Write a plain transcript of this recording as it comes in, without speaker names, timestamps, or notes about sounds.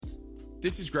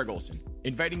This is Greg Olson,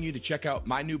 inviting you to check out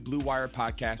my new Blue Wire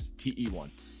podcast, TE1,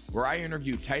 where I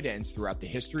interview tight ends throughout the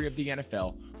history of the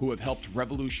NFL who have helped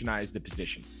revolutionize the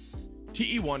position.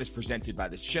 TE1 is presented by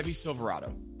the Chevy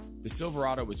Silverado. The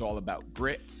Silverado is all about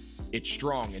grit. It's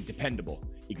strong and dependable,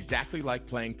 exactly like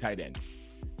playing tight end.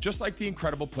 Just like the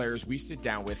incredible players we sit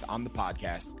down with on the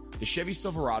podcast, the Chevy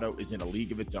Silverado is in a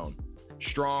league of its own.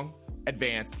 Strong,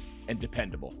 advanced, and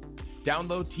dependable.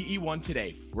 Download TE1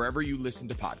 today, wherever you listen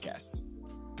to podcasts.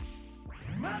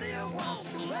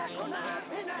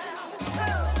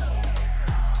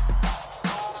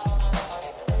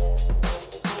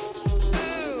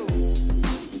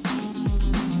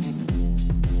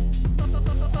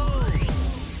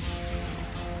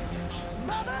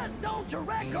 Mother, don't you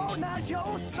recognize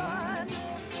your son?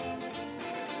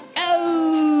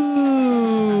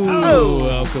 Oh,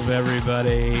 welcome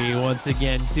everybody once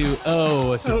again to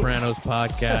a Sopranos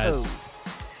podcast.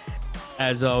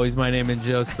 As always, my name is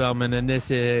Joe Spellman, and this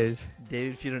is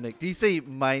David Feudernick. Do you say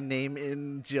my name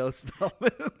in Joe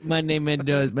Spellman? my name is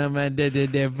Joe Spellman.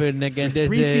 David Feudernick, and this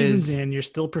Three seasons is in, you're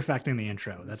still perfecting the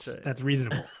intro. That's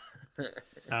reasonable.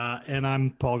 And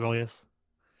I'm Paul Golias.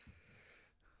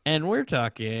 and we're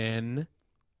talking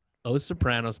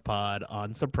Sopranos pod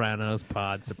on Sopranos.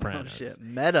 Oh Sopranos. shit,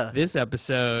 meta. This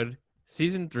episode,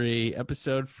 season 3,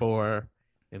 episode 4,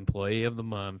 employee of the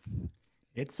month.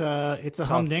 It's a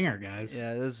humdinger, guys.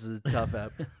 Yeah, this is a tough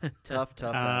app. tough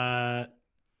app.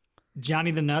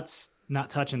 Johnny the Nuts not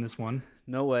touching this one.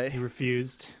 No He way.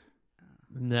 refused.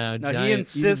 No, No, Johnny- he even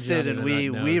insisted, Johnny and the we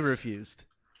Nut we knows. refused.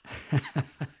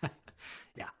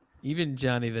 Even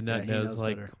Johnny the Nut he knows, knows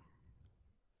like, better.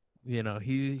 you know,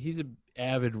 he's an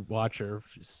avid watcher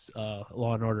of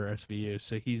Law and Order SVU,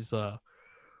 so he's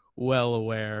well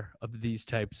aware of these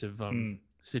types of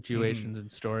situations and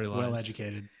storylines. Well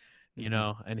educated. You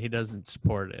know, and he doesn't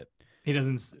support it. He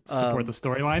doesn't support the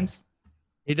storylines.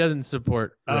 He doesn't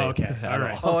support. Oh, rape okay. at All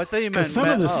right. all. Oh, I thought you meant Because some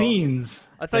of the oh. scenes.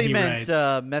 I thought that you he meant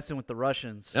writes- messing with the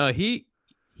Russians. No, he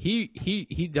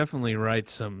definitely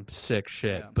writes some sick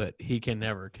shit, Yeah. but he can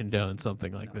never condone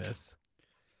something like this.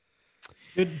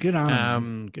 Good on him.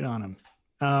 Man. Good on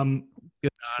him.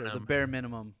 Good Sure, on the him. bare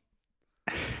minimum.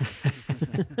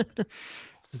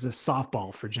 This is a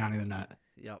softball for Johnny the Nut.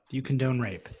 Yep. Do you condone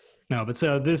rape? No, but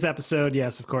so this episode,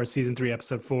 yes, of course, season 3,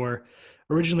 episode 4,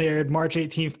 originally aired March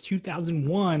 18th,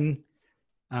 2001.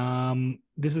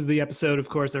 This is the episode, of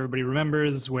course, everybody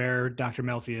remembers, where Dr.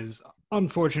 Melfi is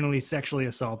unfortunately sexually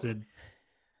assaulted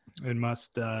and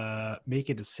must make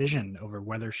a decision over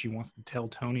whether she wants to tell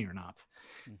Tony or not.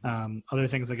 Other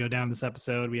things that go down this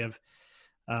episode, we have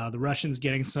the Russians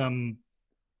getting some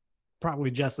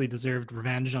probably justly deserved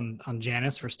revenge on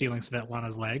Janice for stealing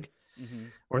Svetlana's leg.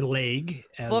 Or leg,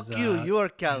 as Fuck you, you are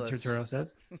Anna callous. Turturro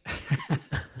says.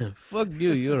 Fuck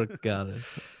you, you're a goddess.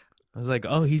 I was like,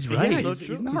 oh, he's Yeah, right. he's not He's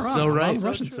wrong. so He's on right. the So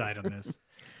Russian true. side on this.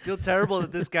 Feel terrible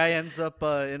that this guy ends up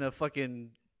in a fucking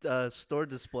store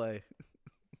display.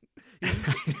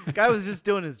 Guy was just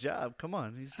doing his job. Come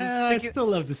on, he's just I sticking. still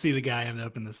love to see the guy end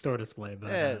up in the store display, but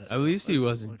Yeah, it's- At least he That's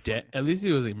wasn't really dead. funny. At least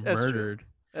he wasn't That's true. murdered.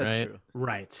 That's right? true.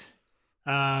 right.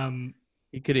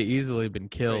 He could have easily been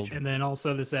killed. And then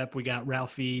also this ep, we got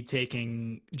Ralphie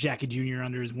taking Jackie Jr.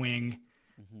 under his wing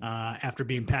after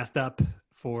being passed up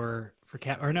for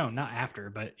cap, or no, not after,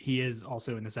 but he is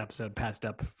also in this episode passed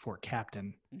up for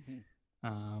captain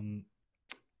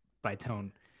by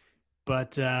Tone.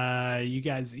 But you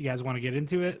guys want to get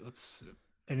into it? Let's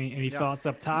any thoughts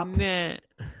up top? Nah.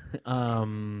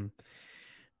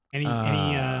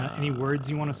 Any words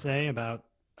you want to say about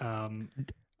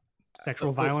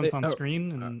sexual violence on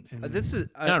screen? And This is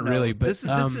Not really, but, this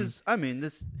is. I mean,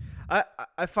 this.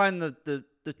 I find that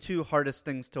the two hardest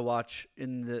things to watch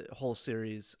in the whole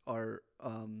series are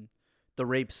the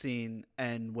rape scene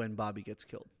and when Bobby gets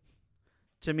killed.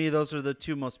 To me, those are the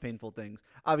two most painful things.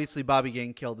 Obviously, Bobby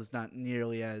getting killed is not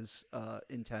nearly as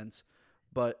intense,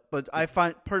 but I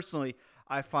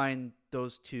find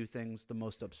those two things the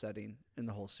most upsetting in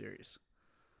the whole series.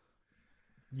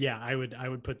 yeah, I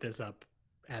would put this up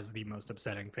as the most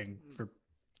upsetting thing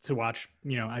to watch.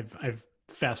 You know, I've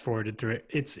fast forwarded through it.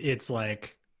 It's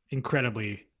like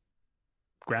incredibly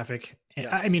graphic. And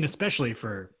Yes. I mean, especially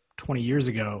for 20 years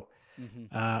ago.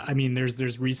 I mean,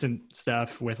 there's recent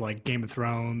stuff with like Game of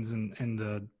Thrones and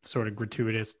the sort of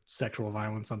gratuitous sexual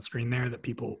violence on screen there that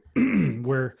people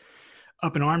were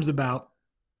up in arms about.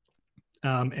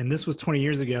 And this was 20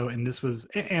 years ago,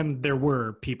 and there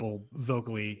were people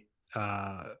vocally,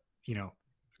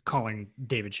 calling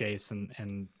David Chase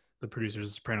and the producers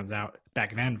of Sopranos out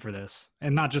back then for this,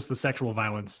 and not just the sexual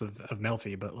violence of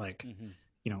Melfi, but like,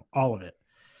 all of it.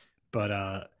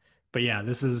 But yeah,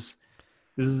 this is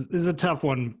This is a tough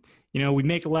one. You know, we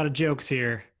make a lot of jokes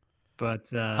here,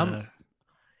 but I'll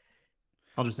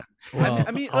just Well, I'll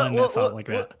end that thought like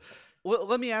that. Well,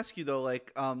 let me ask you though,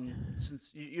 like,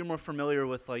 since you're more familiar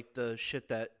with like the shit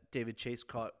that David Chase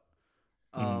caught,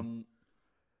 I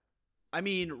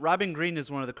mean, Robin Green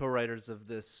is one of the co-writers of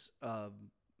this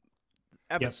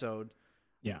episode.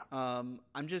 Yeah.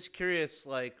 I'm just curious,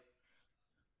 like,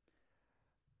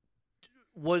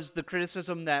 was the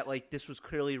criticism that like this was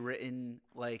clearly written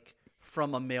like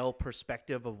from a male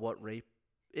perspective of what rape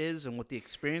is and what the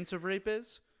experience of rape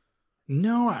is?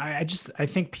 No, I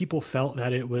think people felt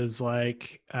that it was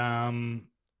like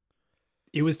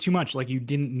it was too much. Like you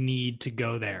didn't need to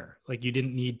go there. Like you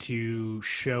didn't need to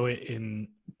show it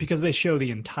because they show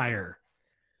the entire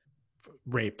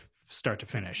rape start to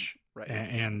finish. Right.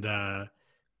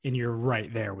 And you're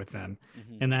right there with them.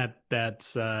 And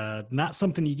that's not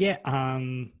something you get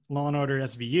on Law and Order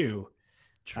SVU.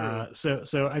 True.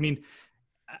 So I mean,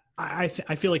 I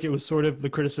feel like it was sort of, the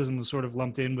criticism was sort of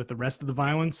lumped in with the rest of the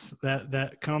violence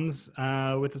that comes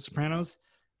with The Sopranos.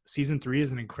 Season 3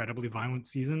 is an incredibly violent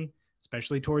season,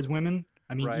 especially towards women.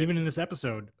 I mean, even in this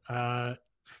episode,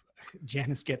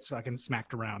 Janice gets fucking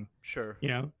smacked around. Sure. You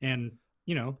know, and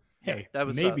you know, hey, that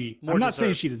was maybe more I'm not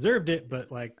saying deserved. she deserved it,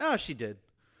 but like, Oh, she did.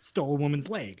 stole a woman's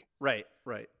leg. Right.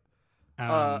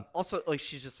 Also, like,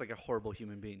 she's just like a horrible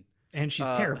human being. And she's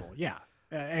terrible. Yeah.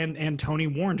 And Tony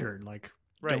warned her, like,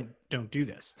 Right. don't do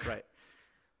this. Right.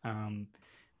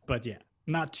 But yeah,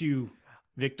 not to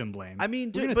victim blame. I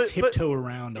mean, we're dude, gonna tiptoe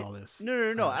around all this.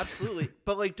 No, absolutely.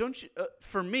 But like, don't you?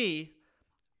 For me,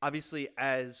 obviously,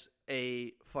 as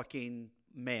a fucking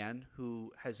man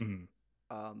who has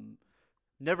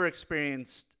never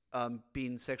experienced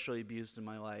being sexually abused in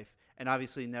my life, and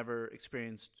obviously never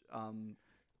experienced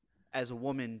as a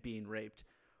woman being raped,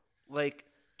 like,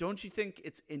 don't you think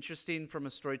it's interesting from a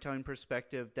storytelling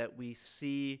perspective that we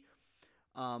see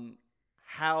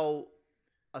how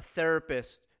a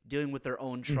therapist dealing with their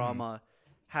own trauma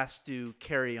has to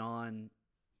carry on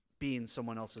being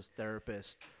someone else's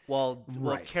therapist while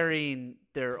carrying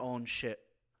their own shit?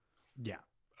 Yeah,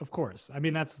 of course. I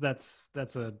mean, that's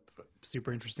a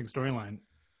super interesting storyline.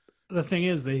 The thing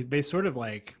is, they sort of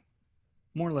like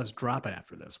more or less drop it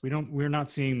after this. We're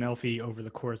not seeing Melfi over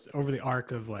the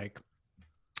arc of like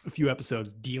a few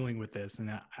episodes dealing with this, and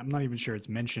I'm not even sure it's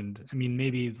mentioned. I mean,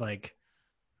 maybe like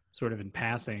sort of in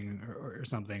passing or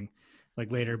something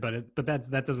like later, but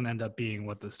that doesn't end up being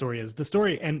what the story is. The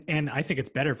story, and I think it's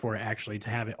better for it actually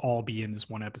to have it all be in this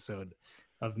one episode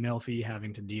of Melfi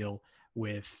having to deal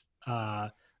with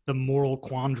the moral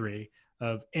quandary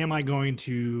of, am I going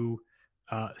to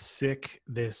sick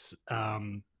this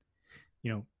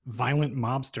violent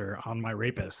mobster on my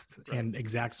rapist and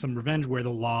exact some revenge where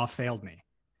the law failed me?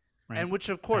 Right. And which,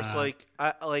 of course,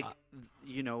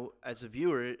 you know, as a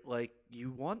viewer, like,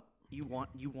 you want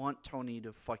Tony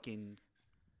to fucking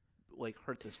like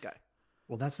hurt this guy.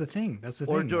 Well, that's the thing.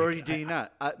 Or do you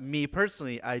not? Me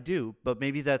personally, I do, but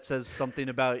maybe that says something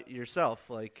about yourself.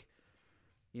 Like,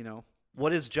 you know,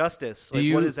 what is justice?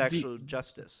 Like, what is actual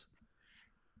justice?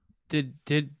 Did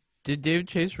David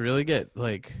Chase really get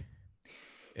like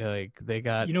they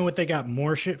got? You know what they got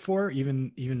more shit for,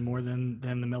 even more than the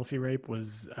Melfi rape,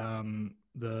 was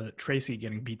the Tracy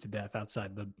getting beat to death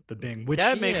outside the Bing. Which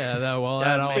I was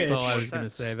sense. gonna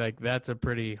say, like, that's a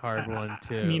pretty hard one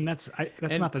too. I mean, that's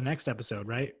not the next episode,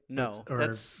 right? No,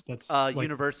 that's like,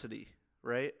 University,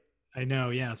 right? I know,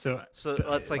 yeah. So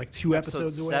it's like 2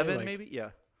 episodes away, 7, like, maybe, yeah.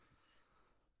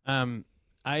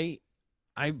 I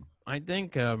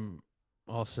think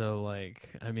also, like,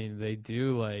 I mean, they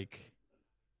do, like,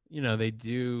 you know, they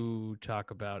do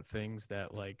talk about things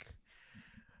that like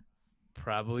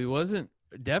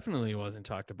definitely wasn't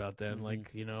talked about then. Like,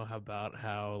 you know,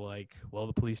 how like, well,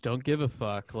 the police don't give a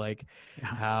fuck, like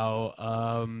how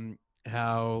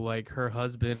like her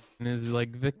husband is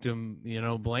like victim, you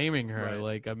know, blaming her. Right.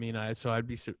 Like, I mean, I'm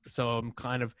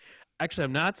kind of, actually,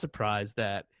 I'm not surprised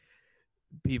that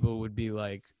people would be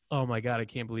like, oh my God, I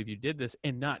can't believe you did this,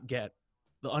 and not get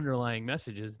the underlying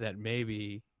messages that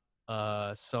maybe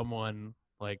someone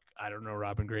like, I don't know,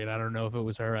 Robin Green, I don't know if it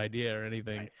was her idea or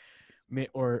anything,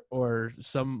 or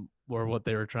what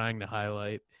they were trying to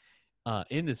highlight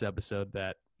in this episode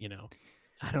that, you know,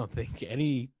 I don't think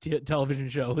any television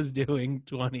show was doing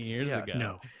 20 years ago.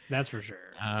 No, that's for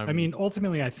sure. I mean,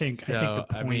 ultimately, I think the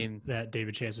point I mean, that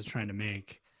David Chase was trying to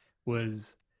make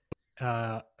was,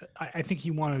 I think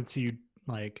he wanted to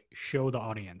like show the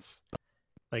audience,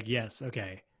 like, yes,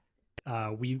 okay,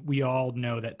 we all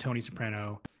know that Tony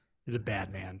Soprano is a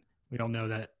bad man. We all know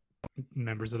that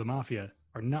members of the mafia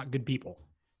are not good people.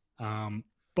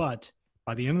 But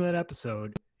By the end of that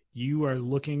episode, you are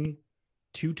looking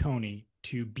to Tony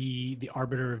to be the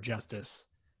arbiter of justice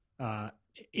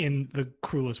in the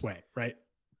cruelest way, right?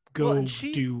 Go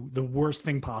do the worst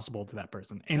thing possible to that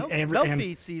person. And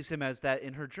Melfi sees him as that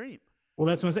in her dream. Well,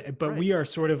 that's what I'm saying. But we are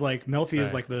sort of like Melfi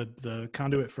is Right. like the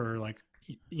conduit for like,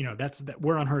 you know, that's that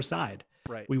we're on her side.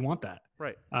 Right. We want that.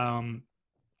 Right.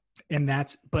 And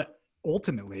that's, but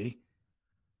ultimately,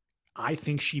 I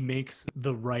think she makes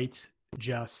the right,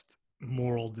 just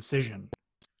moral decision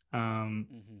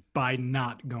by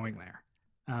not going there.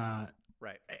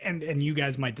 Right. And you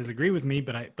guys might disagree with me,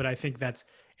 but I think that's,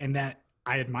 and that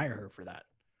I admire her for that.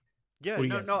 Yeah, What do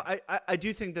you guys no, I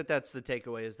do think that that's the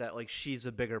takeaway, is that like she's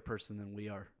a bigger person than we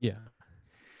are. Yeah.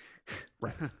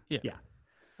 Right. Yeah.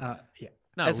 Yeah. Yeah.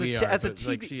 No, As we a, t- are, as a but, TV,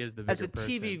 like, she is the as a bigger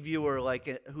TV person. viewer,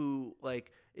 like who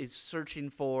like is searching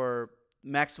for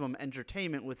maximum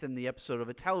entertainment within the episode of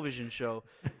a television show,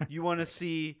 you want to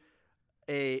see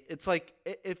it's like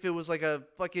if it was like a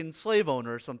fucking slave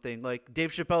owner or something. Like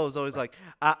Dave Chappelle is always like,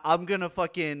 I'm gonna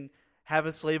fucking have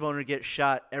a slave owner get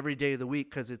shot every day of the week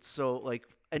because it's so like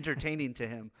entertaining to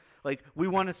him. Like we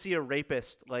want to see a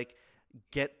rapist like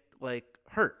get like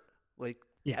hurt, like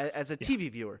Yes. as a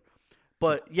TV viewer.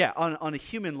 But yeah, on a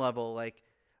human level, like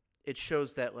it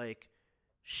shows that like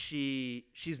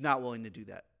she's not willing to do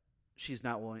that. She's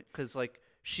not willing, because like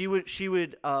she would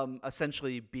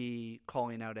essentially be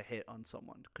calling out a hit on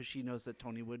someone because she knows that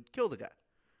Tony would kill the guy.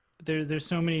 There's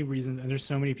so many reasons, and there's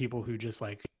so many people who just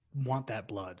like want that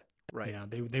blood. Right. You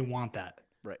know, they want that.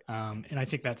 Right. And I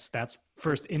think that's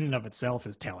first in and of itself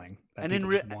is telling. That And in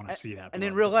people just want to see that. and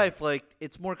in blood. real life, like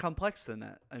it's more complex than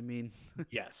that. I mean,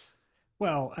 Yes.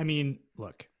 Well, I mean,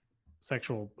 look,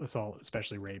 sexual assault,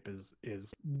 especially rape,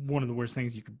 is one of the worst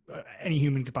things you could any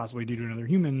human could possibly do to another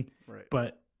human. right.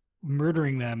 But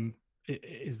murdering them,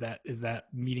 is that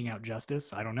meting out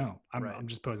justice? I don't know. Right. I'm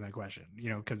just posing that question. You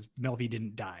know, because Melfi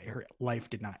didn't die; her life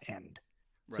did not end.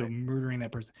 So Right. murdering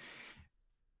that person,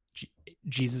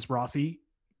 Jesus Rossi,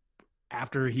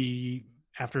 after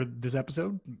this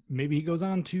episode, maybe he goes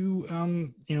on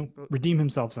to redeem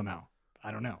himself somehow.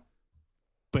 I don't know.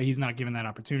 But he's not given that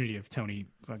opportunity if Tony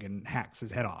fucking hacks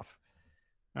his head off.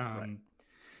 Right.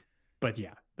 But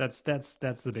yeah, that's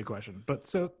the big question. But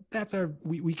so that's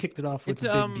we kicked it off with It's,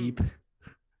 the big deep.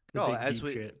 the Oh, big as deep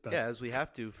we shit, but- as we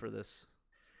have to for this.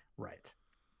 right.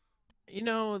 You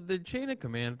know, the chain of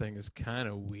command thing is kind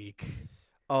of weak.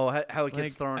 Oh, how it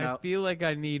gets Like, thrown I out. feel like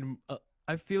I need.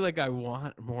 I feel like I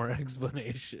want more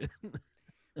explanation.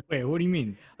 Wait, what do you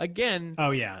mean? Again,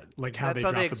 Oh yeah, like how That's they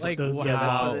how dropped they the, like the, wow, the law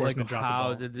that's how they- enforcement dropped the how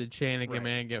ball. did the chain of Right.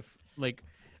 command get like?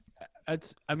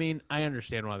 It's. I mean, I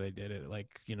understand why they did it.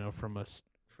 Like, you know, from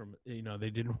they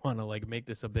didn't want to like make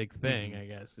this a big thing. I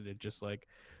guess, and it just like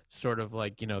sort of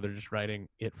like, you know, they're just writing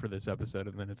it for this episode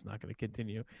and then it's not going to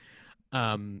continue.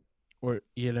 Or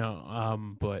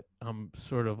but I'm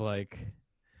sort of like.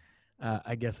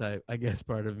 I guess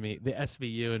part of me, the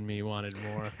SVU in me, wanted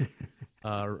more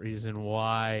reason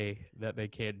why that they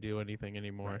can't do anything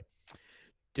anymore. Right.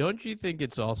 Don't you think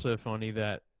it's also funny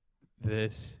that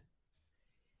this,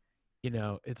 you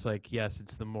know, it's like, yes,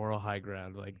 it's the moral high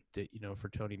ground, like, for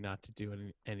Tony not to do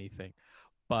anything,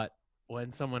 but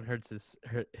when someone hurts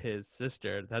his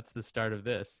sister, that's the start of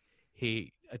this.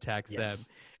 He attacks them.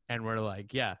 And we're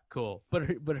like, yeah, cool. But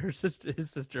his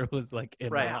sister was like in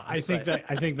Right. law. I think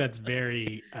that's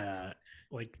very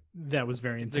like that was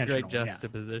very It's a intentional. great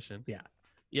juxtaposition. Yeah.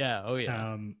 Yeah. Oh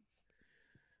yeah.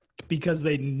 Because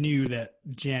they knew that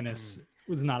Janice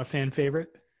was not a fan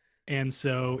favorite, and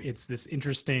so it's this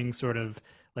interesting sort of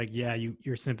like, yeah,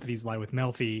 your sympathies lie with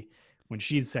Melfi when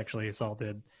she's sexually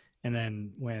assaulted, and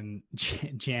then when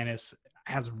Janice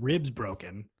has ribs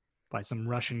broken by some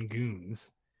Russian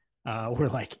goons, we're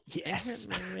like, yes,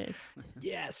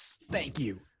 yes, thank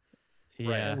you.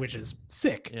 Yeah. Which is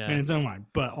sick Yeah. in its own mind,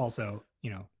 but also,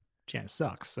 Janice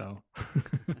sucks. So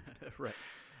Right.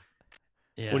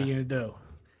 Yeah. what are you gonna do?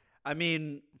 I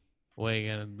mean, What are you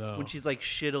gonna do? when she's like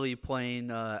shittily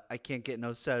playing "I Can't Get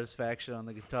No Satisfaction" on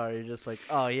the guitar, you're just like,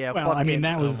 oh yeah. Well, I mean, fucking-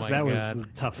 that was my that was God. the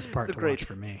toughest part It's a to great- watch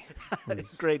for me.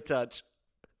 was- great touch.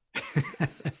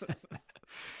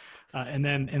 and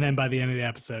then by the end of the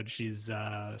episode, she's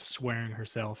swearing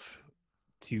herself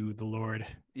to the Lord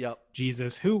Yep.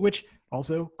 Jesus, which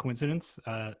also coincidence.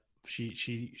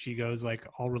 She goes like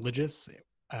all religious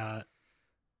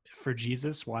for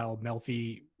Jesus, while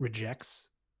Melfi rejects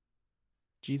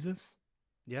Jesus.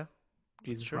 Yeah.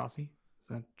 Jesus true. Rossi. Is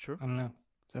that True. I don't know.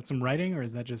 Is that some writing or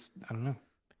is that just I don't know?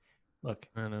 Look,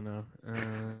 I don't know.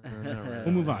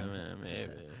 We'll move on.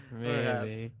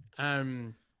 Maybe.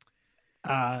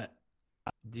 uh,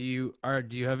 Do you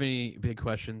have any big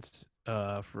questions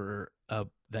for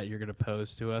that you're gonna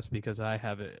pose to us, because I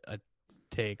have a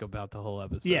take about the whole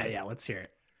episode. Yeah, let's hear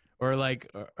it. Or like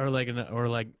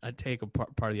a take a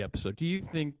part of the episode. Do you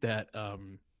think that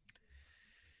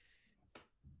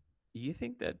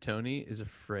Tony is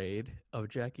afraid of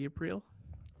Jackie Aprile?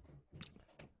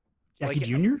 Jackie Like,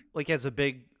 Jr.? Like as a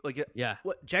big Yeah.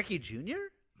 what Jackie Jr.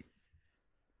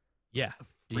 Yeah.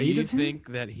 Do Afraid you of him? think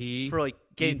that he for like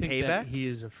do you getting think that payback? he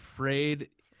is afraid?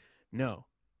 No.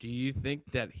 Do you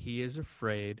think that he is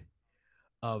afraid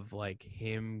of like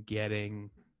him getting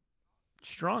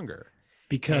stronger?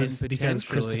 Because And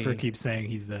Christopher potentially- keeps saying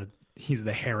he's the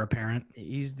heir apparent.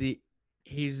 He's the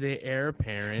heir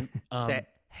apparent. That you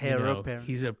hair know, apparent.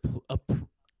 He's the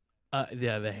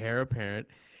heir apparent.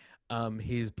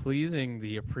 He's pleasing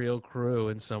the Aprile crew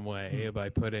in some way by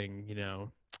putting,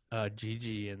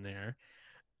 Gigi in there.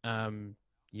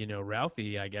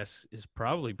 Ralphie, I guess, is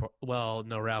probably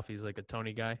no, Ralphie's like a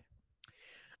Tony guy.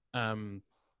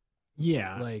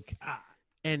 Yeah. Like, Ah.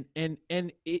 and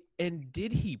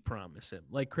did he promise him?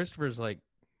 Like, Christopher's like,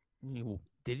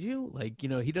 did you? Like,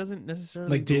 he doesn't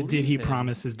necessarily Like, did he believe him.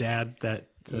 promise his dad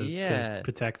to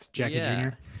protect Jackie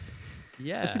Jr.?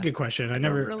 Yeah, That's a good question. I don't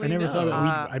never really thought know.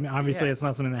 of I mean, obviously, yeah. it's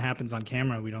not something that happens on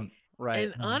camera. We don't.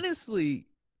 Right. And honestly,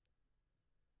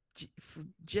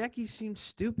 Jackie seems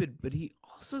stupid, but he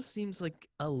also seems like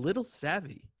a little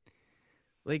savvy.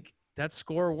 Like, that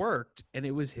score worked, and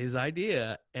it was his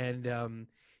idea, and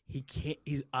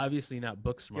he's obviously not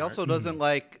book smart. He also doesn't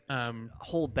like um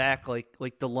hold back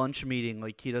like the lunch meeting.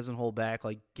 Like he doesn't hold back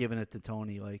like giving it to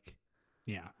Tony. Like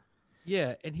Yeah.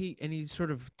 yeah, and he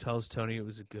sort of tells Tony it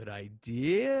was a good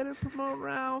idea to promote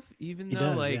Ralph, even He though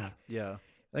does. like Yeah. yeah.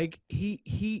 like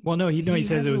he Well, no, he says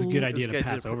has it was a good li- idea This to guy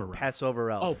pass did over Ralph. Pass over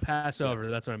Ralph. pass over.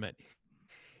 That's what I meant.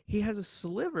 He has a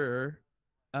sliver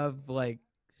of like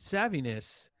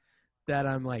savviness that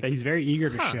I'm like, That he's very eager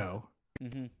to Huh. show.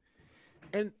 Mm-hmm.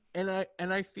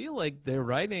 and I feel like they're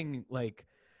writing like,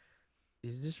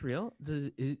 is this real?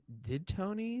 Did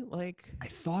Tony like? I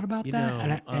thought about You that,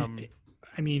 know, and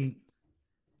I mean,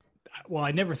 well,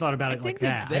 I never thought about I it like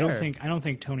think it's that. I don't there.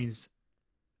 think Tony's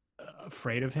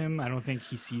afraid of him. I don't think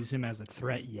he sees him as a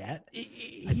threat yet.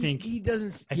 I think- he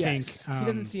doesn't. I yes, think, he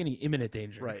doesn't see any imminent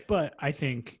danger. Right. But I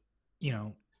think,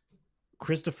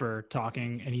 Christopher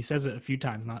talking, and he says it a few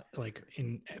times, not like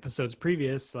in episodes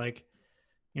previous, like,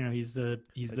 he's the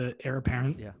heir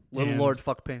apparent, Yeah. Little And- Lord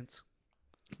Fuck Pants.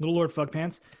 Little Lord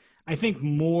Fuckpants. I think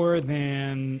more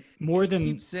than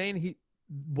Keep saying he.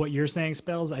 what you're saying,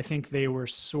 Spells, I think they were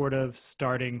sort of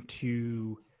starting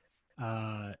to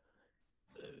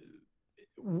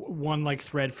one like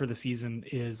thread for the season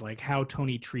is like how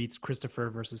Tony treats Christopher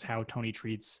versus how Tony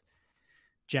treats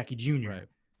Jackie Jr. Right.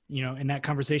 In that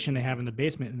conversation they have in the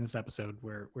basement in this episode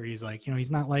where he's like,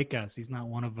 he's not like us. He's not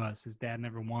one of us. His dad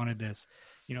never wanted this.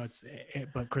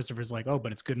 But Christopher's like, oh,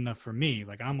 but it's good enough for me.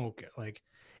 Like, I'm okay. Like,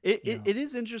 It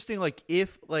is interesting. Like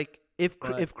if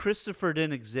But- if Christopher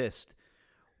didn't exist,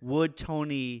 would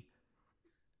Tony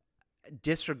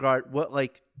disregard what?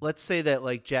 Like, let's say that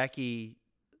like Jackie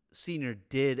Sr.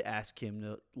 did ask him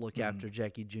to look after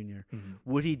Jackie Jr. Mhm.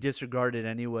 Would he disregard it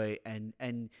anyway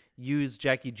and use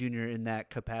Jackie Jr. in that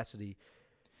capacity?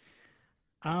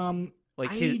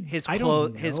 Like his I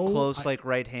don't his know. close like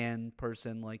right hand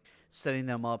person, like setting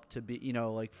them up to be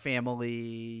like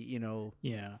family.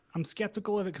 Yeah, I'm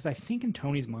skeptical of it because I think in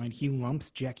Tony's mind, he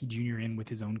lumps Jackie Jr. in with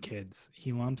his own kids.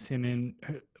 He lumps him in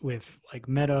with like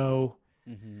Meadow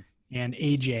and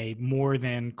AJ more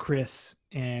than Chris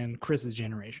and Chris's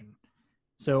generation.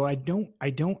 So I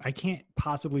can't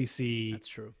possibly see. That's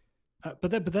true.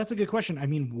 But that's a good question. I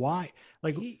mean, why?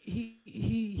 Like,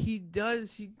 He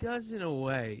does in a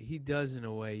way. He does in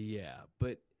a way, yeah.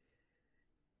 But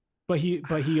but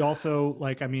he also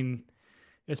like, I mean,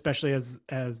 especially as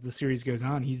the series goes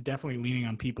on, he's definitely leaning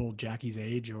on people Jackie's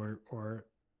age or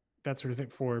that sort of thing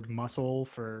for muscle,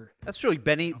 for That's true. Like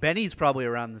Benny's probably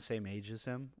around the same age as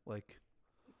him. Like,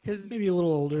 because maybe a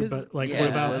little older. 'Cause, But like, yeah, what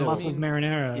about little- Muscles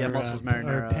Marinara? Yeah, or, Muscles or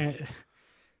Marinara.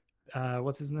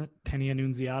 what's his name? Penny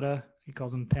Annunziata. He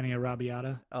calls him Penny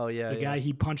Arrabbiata. oh yeah, The yeah. guy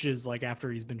he punches like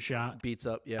after he's been shot. beats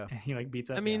up. Yeah, And he like beats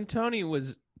up. I mean, Tony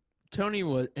was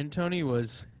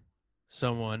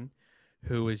someone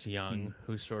who was young,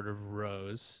 who sort of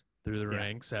rose through the Yeah.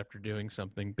 ranks after doing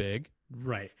something big,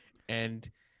 right. and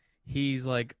he's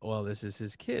like, well, this is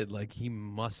his kid, like he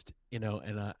must, and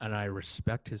I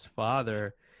respect his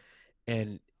father,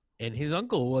 and his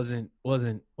uncle wasn't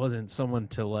someone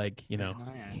to like,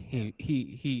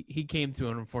 he came to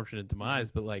an unfortunate demise,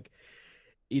 but like,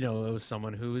 it was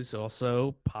someone who was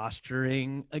also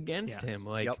posturing against Yes. him,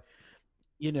 like,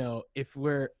 Yep. if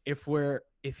we're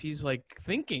if he's like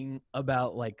thinking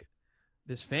about like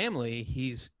this family,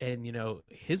 and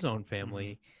his own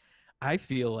family, I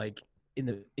feel like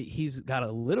he's got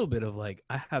a little bit of like,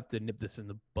 I have to nip this in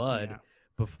the bud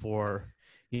before,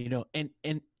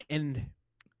 and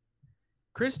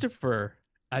Christopher,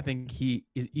 I think he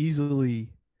is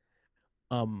easily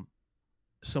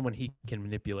someone he can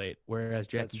manipulate, whereas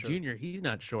Jackie Jr., he's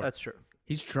not sure. That's true.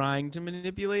 He's trying to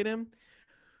manipulate him,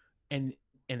 and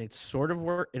it's sort of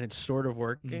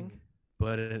working,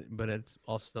 but it's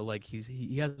also like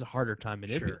he has a harder time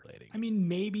manipulating. I mean,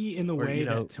 maybe in the way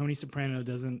that Tony Soprano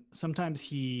doesn't. Sometimes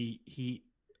he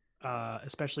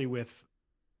especially with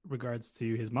regards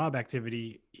to his mob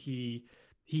activity, he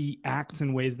acts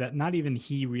in ways that not even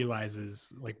he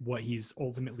realizes like what he's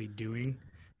ultimately doing.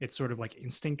 It's sort of like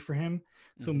instinct for him.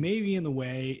 So maybe in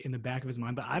the back of his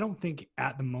mind, but I don't think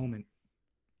at the moment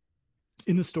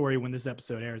in the story when this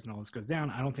episode airs and all this goes down,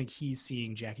 I don't think he's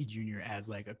seeing Jackie Jr. as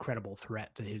like a credible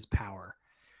threat to his power.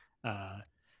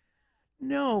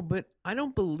 No, but I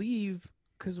don't believe,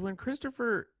 because when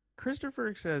Christopher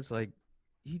says like,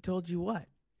 he told you what?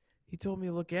 He told me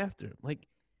to look after him. Like,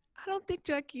 I don't think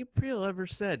Jackie Aprile ever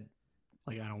said,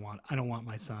 like, I don't want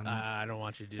my son. I don't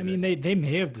want you to do I mean, this. they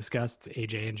may have discussed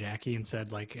AJ and Jackie and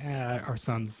said like, our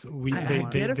sons, they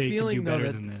get a can feeling, do better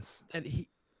though, than this.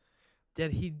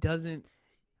 That he doesn't,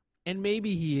 and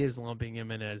maybe he is lumping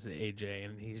him in as AJ,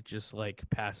 and he's just like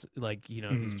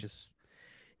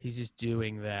he's just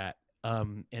doing that,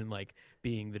 and like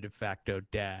being the de facto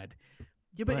dad.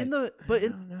 Yeah, I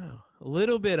don't know. A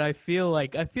little bit. I feel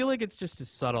like it's just a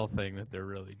subtle thing that they're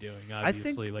really doing.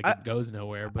 Obviously, it goes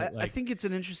nowhere. But I think it's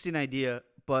an interesting idea,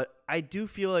 but I do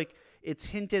feel like it's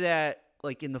hinted at,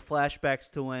 like in the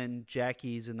flashbacks to when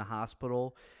Jackie's in the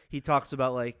hospital. He talks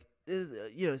about like,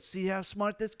 see how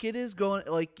smart this kid is going.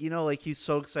 Like, like he's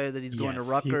so excited that he's going to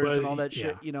Rutgers and all that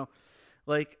shit.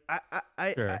 Like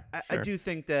I do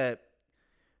think that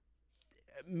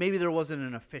maybe there wasn't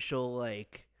an official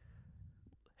like,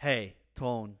 hey,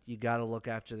 Tone, you got to look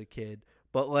after the kid.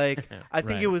 But like, I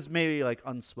think it was maybe like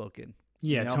unspoken.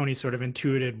 Yeah, Tony sort of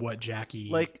intuited what Jackie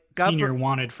like Senior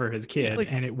wanted for his kid,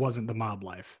 and it wasn't the mob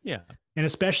life. Yeah, and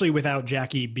especially without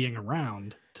Jackie being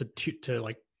around to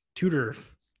like tutor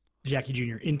Jackie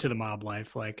Jr. into the mob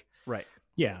life. Like, right?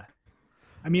 Yeah,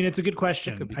 I mean, it's a good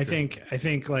question. I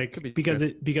think like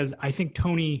because I think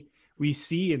Tony, we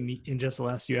see in just the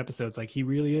last few episodes, like he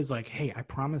really is like, hey, I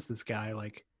promised this guy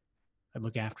like I'd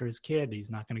look after his kid.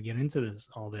 He's not going to get into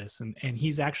all this, and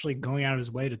he's actually going out of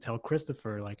his way to tell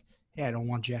Christopher like, hey, I don't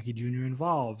want Jackie Jr.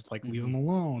 involved. Like, leave him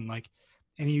alone. Like,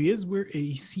 and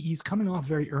he's coming off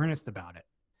very earnest about it.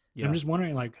 Yeah. I'm just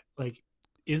wondering, like,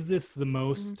 is this the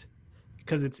most?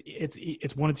 Because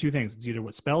it's one of two things. It's either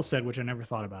what Spell said, which I never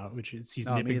thought about, which is he's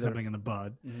nipping something in the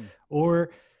bud,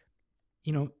 or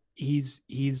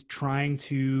he's trying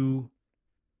to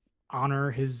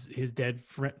honor his dead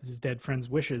friend's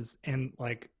wishes, and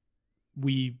like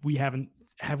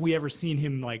have we ever seen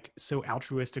him like so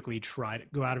altruistically try to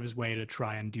go out of his way to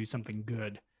try and do something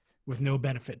good with no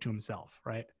benefit to himself,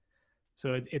 right?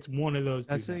 So it's one of those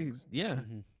two things. Yeah.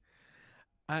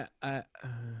 I don't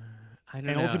and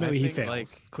know. Ultimately he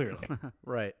fails, clearly.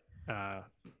 Right.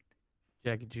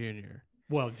 Jackie Jr.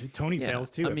 Well, Tony fails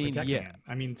too at protecting him.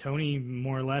 I mean, Tony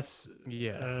more or less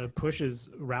pushes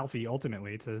Ralphie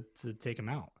ultimately to take him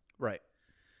out. Right.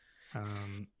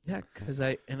 Because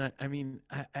I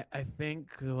think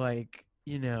like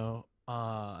he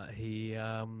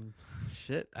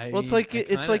shit. I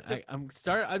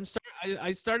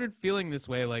started feeling this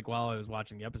way like while I was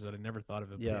watching the episode. I never thought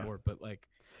of it before, but like,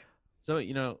 so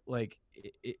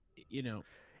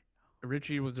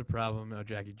Richie was a problem. Now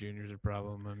Jackie Jr.'s a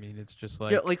problem. I mean, it's just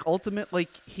like it's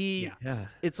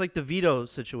like the Vito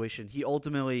situation.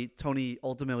 Tony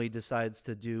ultimately decides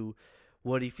to do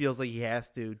what he feels like he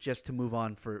has to just to move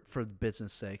on for the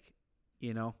business sake,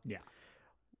 Yeah.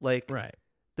 Like, right.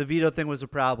 The Vito thing was a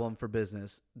problem for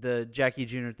business. The Jackie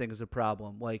Jr. thing is a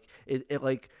problem. Like it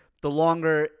like the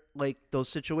longer like those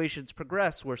situations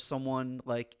progress where someone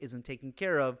like isn't taken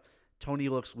care of, Tony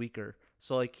looks weaker.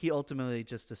 So like he ultimately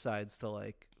just decides to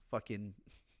like fucking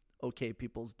okay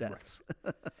people's deaths.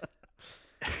 Right.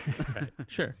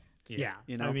 Sure. Yeah.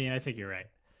 I mean, I think you're right.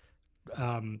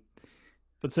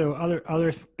 But so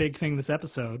other big thing this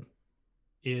episode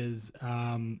is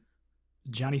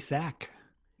Johnny Sack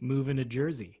moving to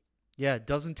Jersey. Yeah,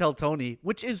 doesn't tell Tony,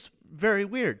 which is very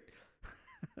weird.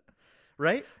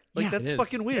 Right? Like that's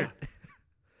fucking weird. Yeah.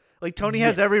 Like Tony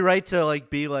has every right to like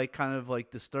be like kind of like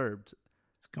disturbed.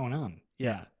 What's going on?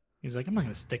 Yeah. He's like, I'm not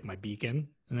going to stick my beak in.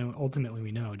 And then ultimately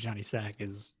we know Johnny Sack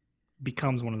is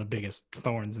becomes one of the biggest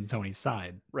thorns in Tony's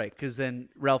side. Right, because then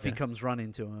Ralphie comes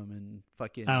running to him and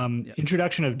fucking.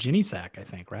 Introduction of Ginny Sack, I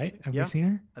think, right? Have you seen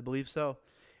her? I believe so.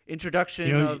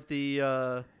 Introduction of the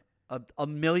a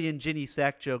million Ginny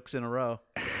Sack jokes in a row.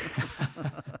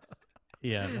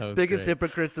 Yeah, that was Biggest great.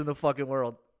 hypocrites in the fucking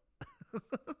world.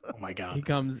 Oh my god! He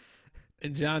comes,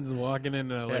 and John's walking in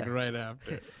like right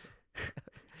after.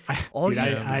 All Dude, you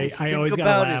I think always gotta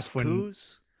about laugh is when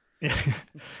poos.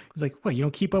 he's like, "What? You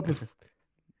don't keep up with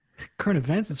current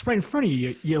events? It's right in front of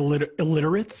you, you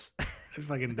illiterates." I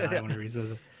fucking die whenever he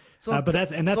says it. So But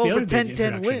that's it's the over other big 10-10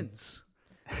 introduction. wins.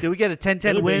 Did we get a 10-10 The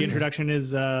other big wins? introduction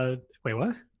is wait,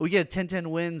 what? We get 10-10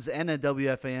 wins and a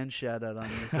WFAN shout out on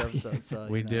this episode. So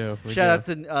We do. Shout out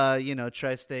to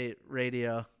Tri-State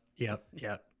Radio. Yep.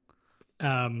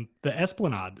 The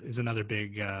Esplanade is another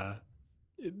big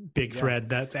thread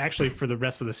that's actually for the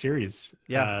rest of the series.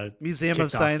 Yeah, Museum of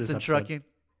kicked off Science this and episode. Trucking.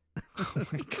 Oh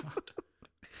my god!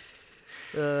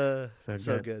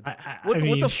 So good. What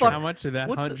the fuck? How much did that?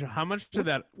 What the- How much did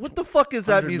that? What the fuck is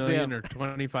that 100 million museum? or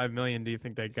 25 million? Do you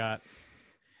think they got?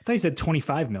 I thought you said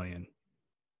 25 million.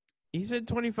 He said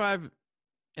 25,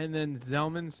 and then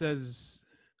Zellman says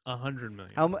 100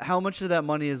 million. How much of that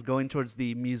money is going towards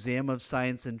the Museum of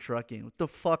Science and Trucking? What the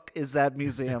fuck is that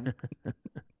museum?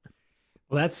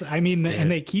 Well,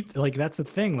 and they keep that's the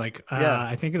thing.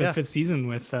 I think in the fifth season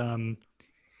with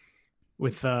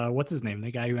what's his name,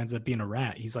 the guy who ends up being a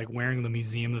rat. He's like wearing the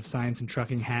Museum of Science and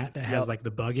Trucking hat that has like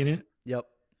the bug in it. Yep.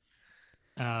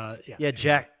 Yeah,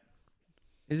 Jack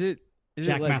Is Jack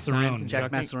it like Masserone. science and Jack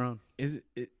trucking? Masserone.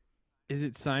 Is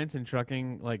it science and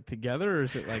trucking like together, or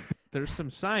is it like there's some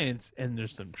science and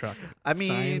there's some trucking? I mean,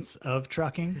 Science of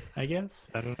Trucking, I guess.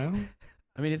 I don't know.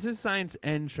 I mean, it says science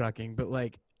and trucking, but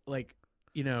like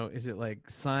is it like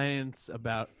science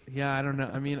about? Yeah, I don't know.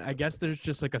 I mean, I guess there's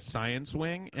just like a science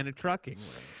wing and a trucking wing.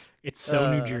 It's so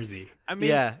New Jersey. I mean,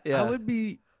 Yeah. I would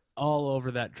be all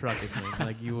over that trucking thing,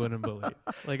 like you wouldn't believe.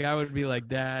 Like I would be like,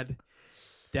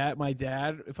 my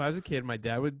dad. If I was a kid, my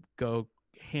dad would go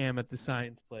ham at the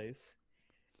science place,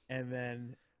 and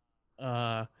then,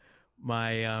 I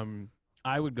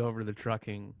would go over to the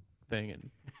trucking thing and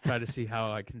try to see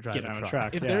how I can drive Get on a a truck.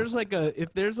 truck, If yeah.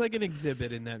 there's like an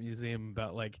exhibit in that museum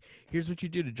about like here's what you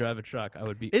do to drive a truck, I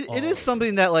would be. It all is over.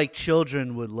 something that like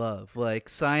children would love, like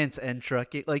science and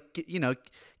trucking. Like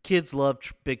kids love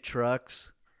big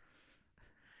trucks.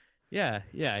 Yeah.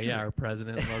 Our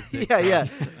president loves big Yeah.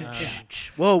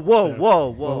 trucks.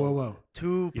 Whoa.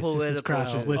 Too Your sister's political.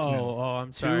 crotch is listening.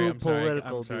 I'm sorry. Too I'm sorry.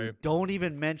 political, I'm sorry. dude. Don't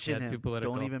even mention Yeah, too him.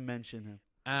 political. Don't even mention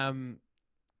him.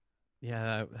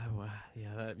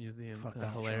 That museum's Fuck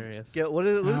Donald Trump. hilarious. Yeah, what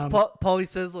is Paulie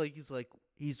says? Like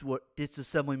he's what this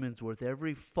assemblyman's worth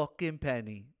every fucking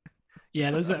penny. Yeah,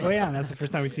 and that's the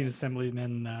first time we've seen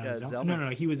Assemblyman. Zellman. No,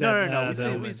 he was No, at we've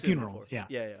seen the him funeral. before. Yeah.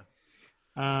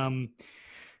 Yeah.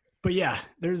 But yeah,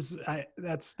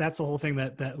 that's the whole thing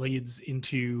that leads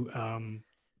into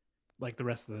like the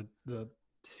rest of the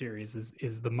series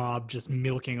is the mob just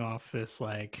milking off this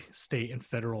like state and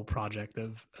federal project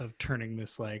of turning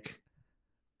this like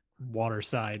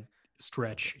waterside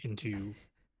stretch into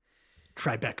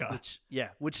Tribeca.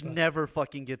 Which never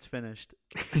fucking gets finished.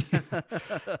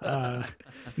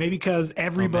 Maybe because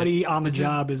everybody on the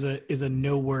job is a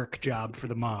no work job for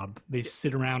the mob. They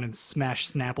sit around and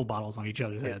smash Snapple bottles on each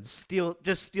other's heads.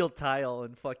 Steal tile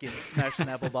and fucking smash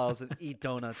Snapple bottles and eat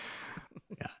donuts.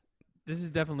 This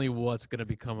is definitely what's gonna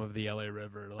become of the LA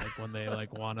River. Like when they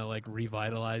like want to like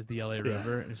revitalize the LA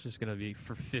River, and it's just gonna be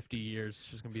for 50 years. It's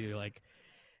just gonna be like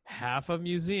half a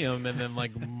museum and then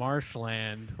like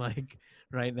marshland, like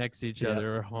right next to each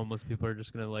other, where homeless people are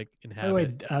just gonna like By the way,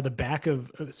 inhabit. the back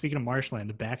of speaking of marshland,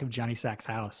 the back of Johnny Sack's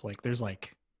house, like there's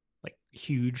like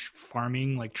huge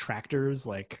farming like tractors,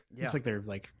 like looks like they're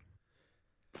like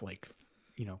it's like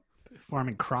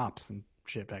farming crops and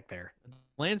shit back there.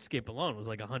 Landscape alone was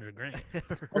like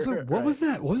 $100,000. Also, what was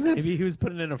that? What was that? Maybe he was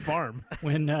putting in a farm.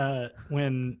 When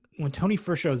Tony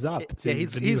first shows up to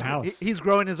the new house, He's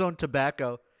growing his own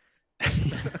tobacco.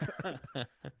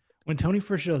 when Tony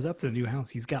first shows up to the new house,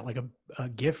 he's got like a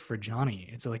gift for Johnny.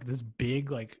 It's like this big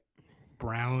like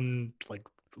brown like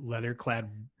leather clad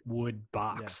wood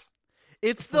box.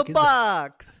 It's the fuck is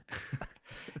box.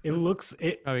 It looks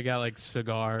Oh, we got like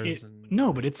cigars and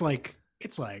no, but it's like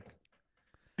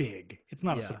big. It's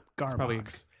not a Yeah. cigar probably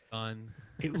box. gun.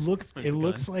 It looks It's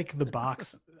looks gun. like the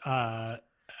box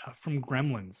from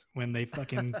Gremlins when they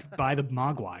fucking buy the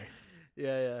Mogwai.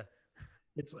 Yeah.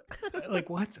 It's like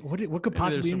what could Maybe there's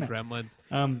possibly some in that? gremlins.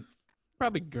 Um,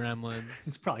 Probably gremlins.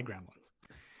 it's probably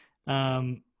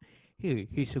Gremlins.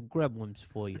 here's some gremlins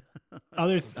for you.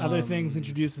 Other things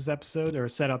introduced this episode or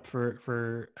set up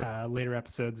for later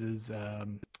episodes is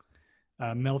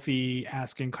Melfi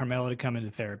asking Carmela to come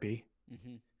into therapy,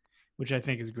 which I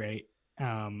think is great.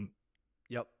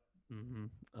 Yep. Mm-hmm.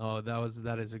 Oh,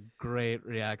 that is a great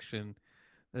reaction.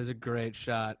 That is a great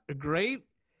shot. A great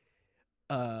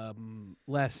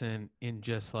lesson in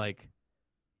just like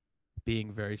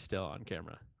being very still on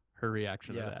camera. Her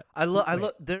reaction to that. I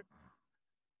love there.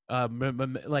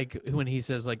 Like when he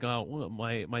says like, "Oh, well,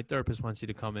 my therapist wants you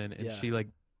to come in," and she like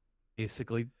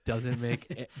basically doesn't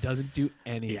do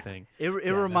anything. It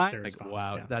reminds like,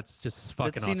 wow, that's just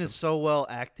fucking that scene awesome. is so well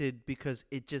acted because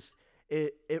it's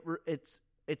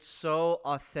so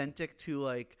authentic to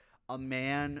like a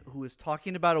man who is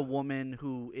talking about a woman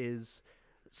who is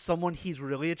someone he's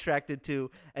really attracted to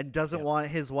and doesn't want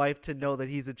his wife to know that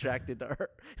he's attracted to her.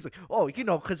 He's like, oh,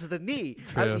 because of the knee.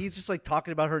 He's just like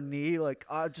talking about her knee, like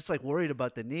just like worried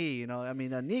about the knee. I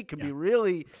mean, a knee can be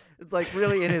really, it's like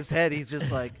really in his head. He's just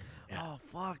like, oh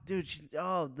fuck, dude.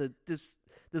 This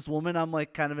woman I'm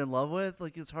like kind of in love with,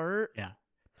 like, is hurt.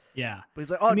 Yeah. But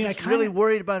he's like, oh, just really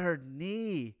worried about her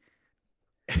knee.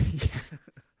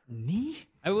 Knee?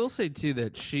 I will say too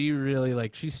that she really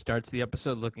like she starts the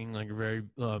episode looking like very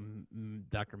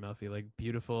Dr. Melfi, like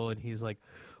beautiful, and he's like,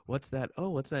 "What's that? Oh,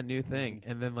 what's that new thing?"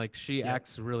 And then like she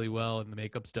acts really well, and the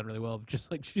makeup's done really well.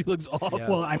 Just like she looks awful. Yeah.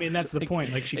 Well, I mean that's the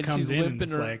point. Like she comes in and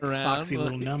it's like foxy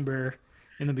little number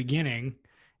in the beginning,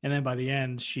 and then by the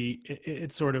end,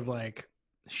 it's sort of like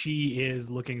she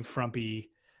is looking frumpy,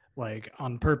 like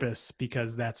on purpose,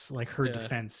 because that's like her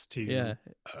defense to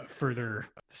further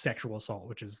sexual assault,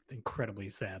 which is incredibly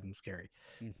sad and scary.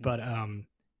 But I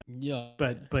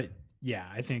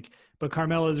think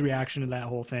Carmela's reaction to that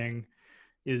whole thing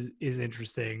is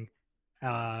interesting,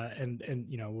 and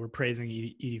we're praising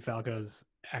Edie Falco's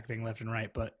acting left and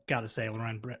right, but gotta say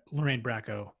Lorraine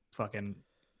Bracco fucking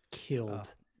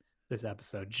killed this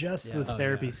episode. Just the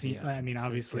therapy scene. I mean,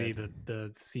 obviously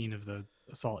the scene of the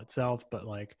assault itself, but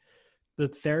like the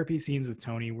therapy scenes with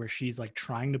Tony where she's like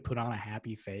trying to put on a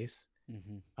happy face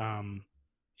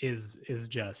is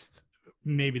just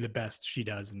maybe the best she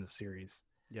does in the series.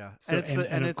 Yeah. So,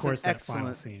 and of course that excellent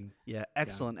final scene. Yeah,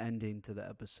 excellent ending to the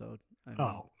episode.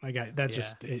 Oh my God, that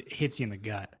just it hits you in the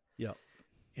gut. Yep.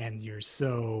 And you're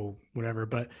so whatever,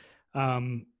 but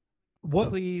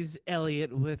please,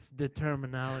 Elliot, with the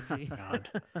terminology. God.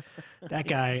 That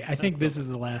guy, I think this is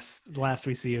the last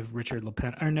we see of Richard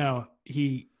LaPena. Or no,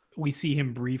 we see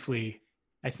him briefly,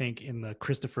 I think, in the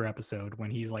Christopher episode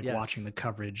when he's like watching the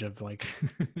coverage of like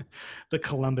the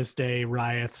Columbus Day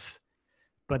riots.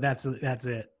 But that's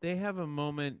it. They have a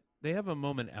moment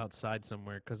outside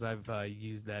somewhere because I've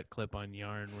used that clip on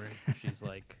Yarn where she's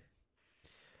like,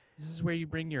 "This is where you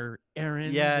bring your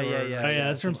errands." Yeah. Oh yeah,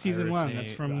 that's from season 1.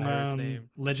 That's from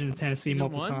Legend of Tennessee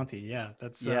Multisanti. Yeah,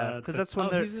 that's because that's when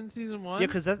they're he's in season 1. Yeah,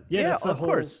 because that's that's of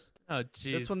course. Oh,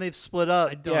 geez. That's when they've split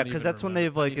up. Yeah, because that's when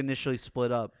they've like initially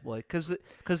split up. Like,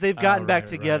 because they've gotten back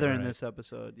together in this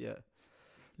episode. Yeah,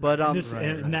 but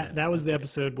that was the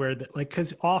episode where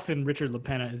because often Richard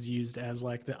LaPena is used as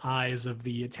like the eyes of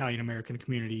the Italian American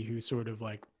community who sort of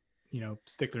like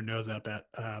stick their nose up at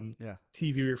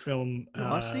TV or film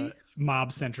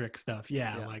mob centric stuff.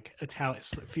 Yeah, like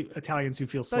Italians who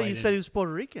feel slighted. You said he was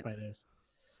Puerto Rican by this.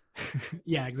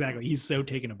 Yeah, exactly. He's so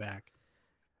taken aback.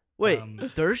 Wait, oh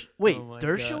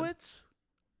Dershowitz?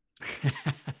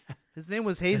 His name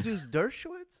was Jesus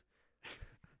Dershowitz?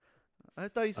 I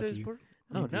thought you said he was Puerto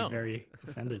Rican. Oh, no. Very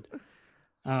offended.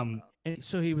 And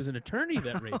so he was an attorney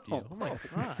that raped you. Oh, my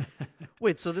God.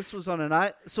 Wait, so this was on an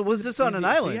island? So was this on an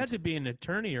island? So you had to be an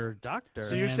attorney or a doctor.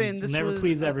 So you're saying this never was...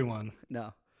 please everyone.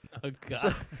 No. Oh, God.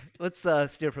 So, let's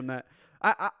steer from that.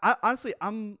 I honestly,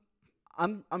 I'm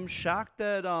shocked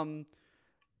that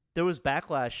there was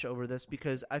backlash over this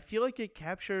because I feel like it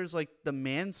captures like the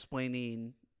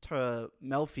mansplaining to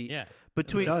Melfi. Yeah.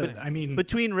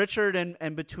 Between Richard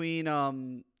and between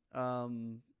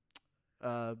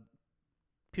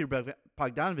Peter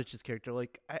Bogdanovich's character,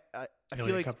 like I feel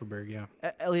like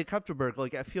Elliot Kupferberg,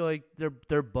 like I feel like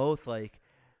they're both like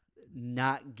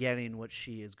not getting what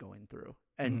she is going through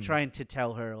and trying to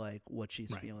tell her like what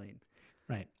she's feeling.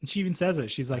 Right. And she even says it.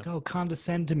 She's like, "Oh,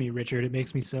 condescend to me, Richard. It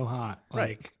makes me so hot."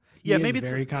 Right. Like, maybe it's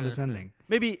very condescending.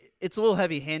 Maybe it's a little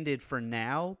heavy-handed for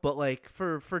now, but like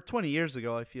for 20 years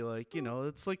ago, I feel like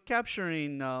it's like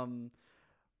capturing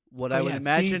what I would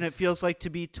imagine it feels like to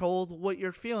be told what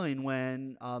you're feeling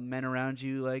when men around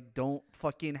you like don't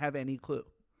fucking have any clue.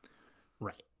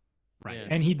 Right. Yeah.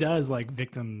 And he does like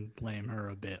victim blame her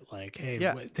a bit. Like, hey,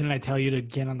 didn't I tell you to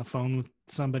get on the phone with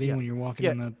somebody when you're walking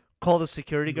in the call the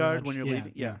security guard when you're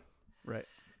leaving? Yeah. Right.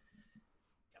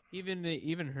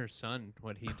 Even her son,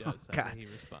 what he does, how God. he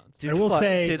responds. Dude, I will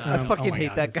say, dude, I oh fucking my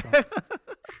hate God, that his guy.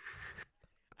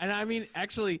 And I mean,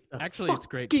 actually, it's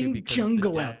great too Fucking because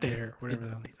jungle the dad, out there, whatever the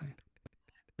hell he's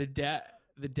saying.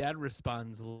 the dad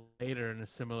responds later in a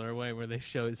similar way where they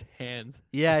show his hands.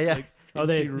 Yeah, yeah. Like, Oh, and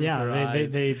they she rolls her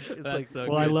eyes. they It's That's like, so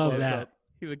well, I good. love Close that. up.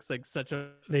 He looks like such a.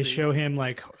 they see. show him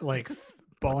like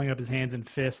balling up his hands in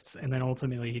fists, and then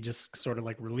ultimately he just sort of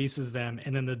like releases them,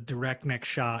 and then the direct next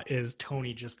shot is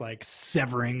Tony just like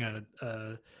severing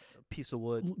a piece of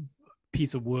wood.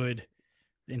 piece of wood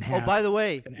in half. Oh, by the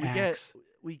way, an we axe.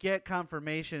 get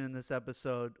confirmation in this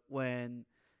episode when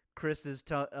Chris is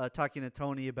talking to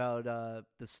Tony about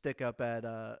the stick up at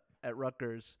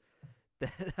Rutgers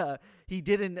that he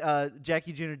didn't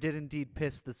Jackie Jr. did indeed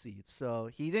piss the seats, so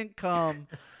he didn't come.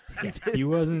 He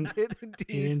wasn't. Did indeed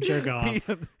He didn't jerk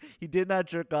off. He did not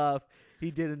jerk off. He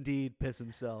did indeed piss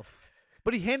himself,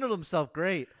 but he handled himself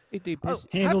great. Oh, Handled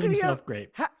how could he himself have- great.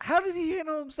 How did he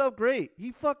handle himself great?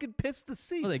 He fucking pissed the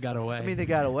seats. Well, they got away. I mean, they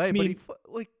got away, but mean- he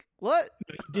like what?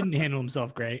 He didn't handle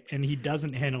himself great, and he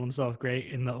doesn't handle himself great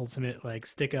in the ultimate like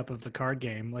stick up of the card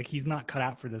game. Like he's not cut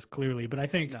out for this clearly. But I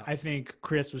think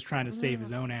Chris was trying to save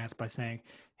his own ass by saying,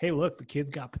 "Hey, look, the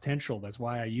kid's got potential. That's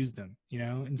why I used him." You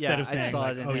know, instead Yeah, of I saying saw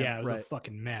like, it in "Oh him, yeah, it was a right.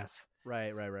 fucking mess,"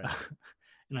 Right.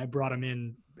 and I brought him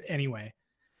in anyway.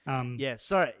 Yeah,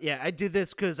 sorry. Yeah, I did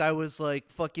this because I was like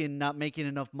fucking not making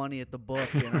enough money at the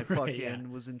book, and I fucking yeah.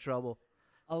 was in trouble.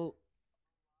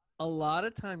 A lot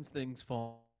of times things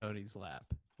fall in Tony's lap.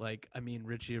 Like, I mean,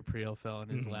 Richie Aprile fell in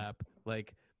his Mhm. lap.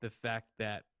 Like, the fact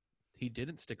that he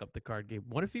didn't stick up the card game.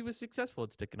 What if he was successful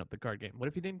at sticking up the card game? What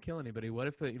if he didn't kill anybody? What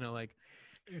if, like,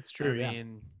 It's true. I Yeah.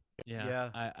 mean, Yeah.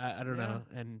 I don't know.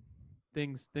 And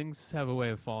things have a way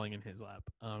of falling in his lap.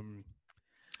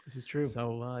 This is true.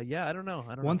 So, yeah, I don't know.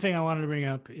 One thing I wanted to bring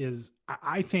up is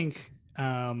I think,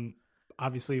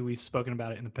 obviously we've spoken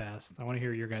about it in the past. I want to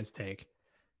hear your guys' take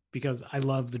because I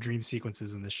love the dream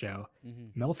sequences in this show.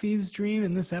 Mm-hmm. Melfi's dream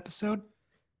in this episode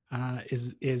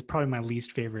is probably my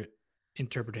least favorite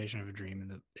interpretation of a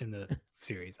dream in the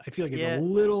series. I feel like it's Yeah, a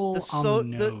little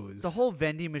on the nose. the whole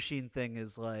vending machine thing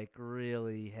is like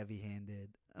really heavy-handed.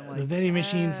 I'm the like, vending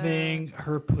machine "Ah." thing,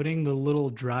 her putting the little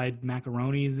dried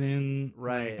macaronis in,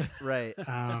 Right, right.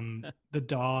 the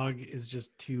dog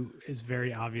is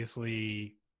very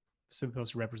obviously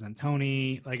supposed to represent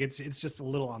Tony. Like it's just a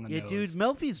little on the Yeah, nose. dude,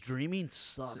 Melfi's dreaming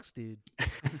sucks, dude.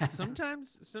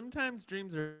 sometimes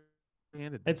dreams are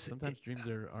handed. It's- Sometimes dreams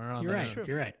are on You're the right. nose.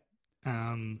 You're right.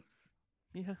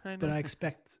 Yeah, I know. But I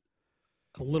expect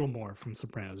a little more from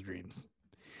Sopranos dreams.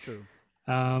 True.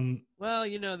 Well,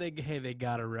 they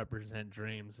gotta represent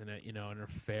dreams in a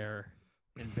fair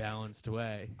and balanced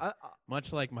way.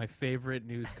 Much like my favorite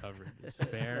news coverage is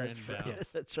fair and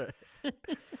balanced. That's right.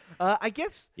 I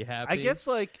guess You happy? I guess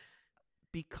like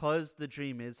because the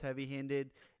dream is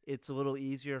heavy-handed, it's a little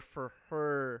easier for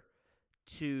her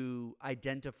to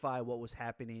identify what was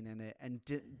happening in it, and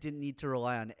didn't need to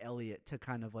rely on Elliot to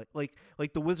kind of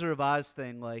like the Wizard of Oz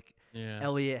thing. Like Yeah.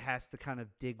 Elliot has to kind of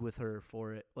dig with her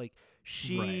for it. Like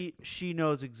she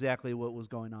knows exactly what was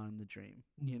going on in the dream.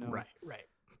 You know, Right.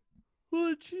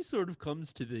 Well, she sort of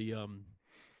comes to the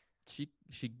She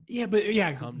Yeah, but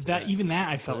yeah, come to that that even that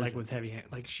I felt like conclusion. was heavy.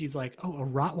 Like she's like, oh, a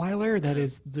Rottweiler that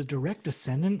is the direct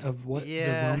descendant of what the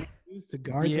Romans used to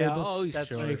guard yeah. their. Oh, That's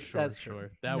sure, true. sure, That's sure. true.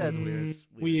 That That's was weird.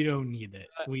 weird. We don't need it.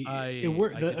 I The didn't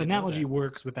know analogy that.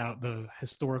 works without the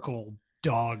historical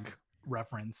dog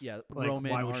reference. Yeah, like,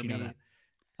 Roman why would she know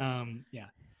army. that?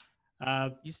 Yeah.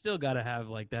 You still got to have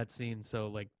like that scene so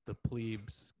like the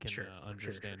plebes can Sure,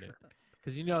 understand sure. it.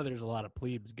 Because there's a lot of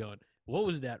plebes going, "What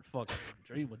was that fucking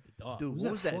dream with the dog?" Dude, Who's what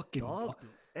that was that fucking dog? dog? Dude?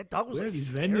 That dog was Where are like these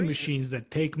scary. vending machines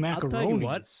that take I'll macaronis? tell you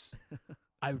what.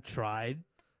 I've tried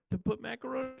to put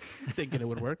macaroni, thinking it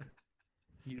would work.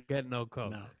 You get no coke.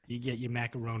 No, you get your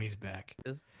macaronis back.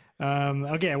 Yes.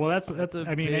 Okay, well that's a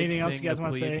I mean, big anything else you thing guys the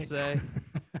want to plebes say?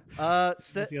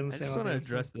 Set, I just want to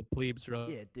address the plebes. Real.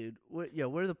 yeah, dude. Where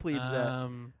are the plebes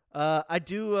Um, at? I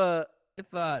do. I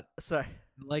thought Sorry.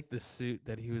 I like the suit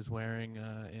that he was wearing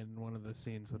in one of the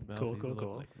scenes with Melfi. Cool, It cool, looked,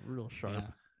 cool. like real sharp. Yeah.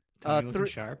 Tony looking three-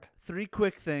 sharp. 3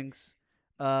 quick things.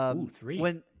 Ooh, 3.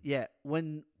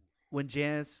 When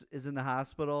Janice is in the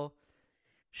hospital,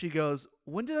 she goes,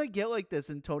 "When did I get like this?"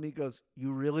 And Tony goes,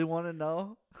 "You really want to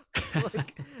know?"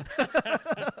 Like,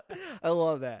 I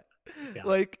love that. Yeah.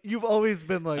 Like you've always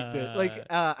been like this. Like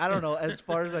I don't know. As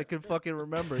far as I can fucking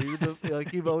remember,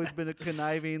 you've always been a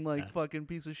conniving fucking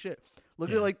piece of shit. Look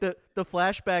Yeah. at like the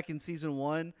flashback in season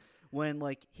 1 when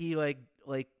like he like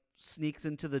sneaks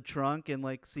into the trunk and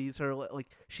like sees her like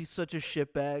she's such a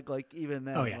shitbag. Like even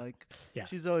then, Oh, yeah. like Yeah.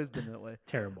 she's always been that way.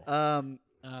 Terrible.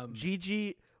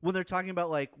 Gigi, when they're talking about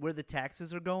like where the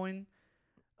taxes are going,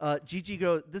 Gigi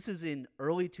goes, "This is in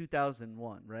early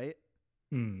 2001, right?"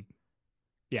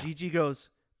 Yeah. Gigi goes,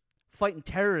 "Fighting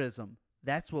terrorism.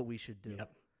 That's what we should do."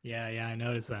 Yep. Yeah, I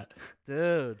noticed that.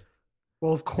 Dude.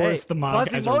 Well, of course, Hey, the mob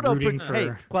guys are rooting for.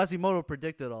 Hey, Quasimodo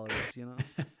predicted all this,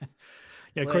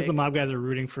 Yeah, of course, the like- mob guys are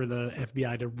rooting for the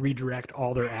FBI to redirect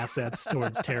all their assets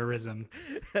towards terrorism.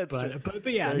 That's true.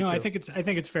 But yeah, Very no, I true.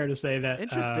 think it's fair to say that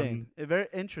Interesting. Very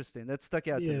interesting. That stuck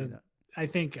out to yeah, me. I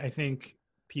think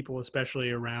people, especially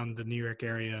around the New York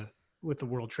area, with the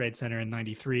World Trade Center in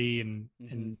 '93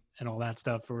 and all that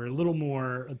stuff, were a little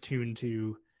more attuned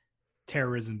to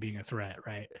terrorism being a threat,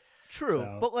 right? True,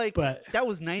 So, but like but that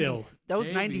was 90. still, That was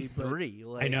maybe, 93.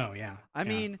 Like, I know, yeah. I yeah.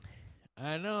 mean,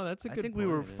 I know that's a I good. think we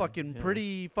were point, man. fucking Yeah.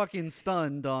 pretty fucking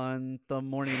stunned on the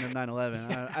morning of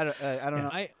 9/11. I don't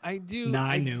know. I do. Nah,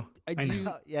 I knew. I I do.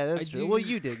 know. Yeah, that's I true. do- Well,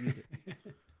 you did. You did.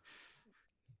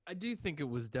 I do think it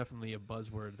was definitely a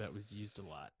buzzword that was used a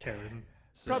lot. Terrorism.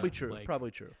 So, Probably true. like-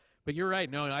 Probably true. But you're right.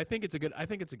 No, I think it's a good. I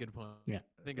think it's a good point. Yeah.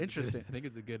 I think it's Interesting. I think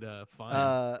it's a good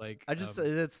find. Like I just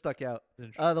um, that stuck out.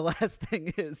 interesting. The last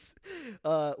thing is,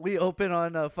 we open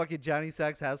on fucking Johnny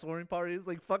Sack's housewarming party. It's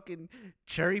like fucking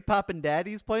Cherry Poppin'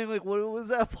 Daddy's playing. Like, what was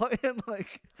that playing?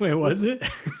 Wait, was it?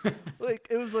 Like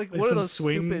it was like Like one of some those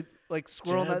swing stupid like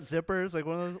squirrel nut jazz? zippers. Like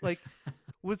one of those like.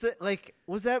 Was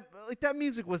that that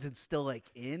music wasn't still like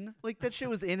in like that shit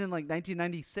was in like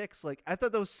 1996? Like I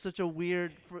thought that was such a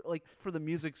weird for the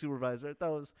music supervisor. I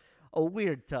thought it was a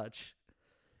weird touch.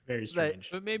 Very strange.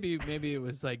 But maybe it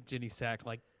was like Ginny Sack,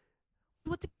 like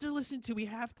what to listen to. We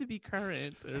have to be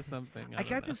current or something. I don't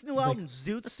got know. this new album,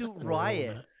 Zoot Suit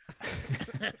Riot.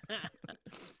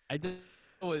 I did.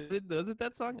 Was it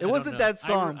that song? It wasn't that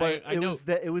song, but I it know was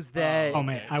that. It was that. Oh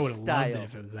man, I would have loved style. it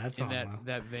if it was that in song. though.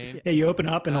 that vein. Yeah, you open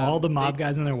up and all the they- mob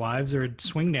guys and their wives are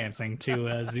swing dancing to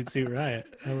Zoot Suit Riot.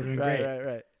 That would have been great.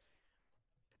 Right.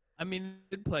 I mean,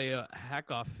 they did play a Hack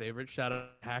Off favorite. Shout out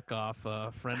Hack Off,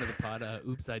 friend of the pod.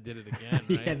 Oops, I did it again.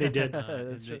 Right? Yeah, they did.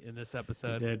 That's true. In this They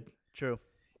episode, did. True.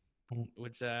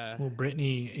 which Well,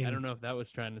 Brittany. I don't know if that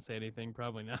was trying to say anything.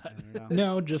 Probably not. I don't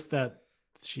know. No, just that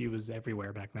she was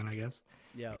everywhere back then, I guess.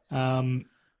 Yeah.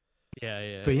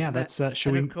 Yeah. But yeah, that's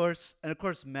should and we? of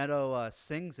course, Meadow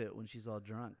sings it when she's all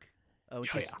drunk. When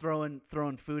she's yeah. throwing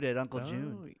food at Uncle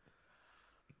June.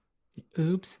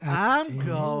 Oops, I'm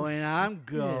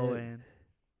going.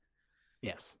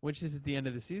 Yes, Which is at the end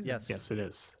of the season. yes, it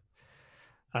is.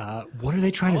 What are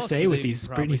they trying to Also, say with they these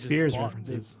probably Britney just Spears bought-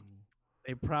 references?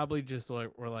 They probably just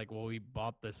were like, well, we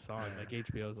bought this song. Like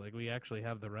HBO's like, we actually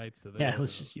have the rights to this. Yeah,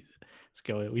 let's just use it. Let's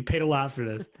go. We paid a lot for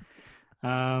this.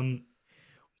 Well,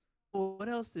 what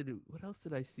else did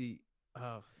I see?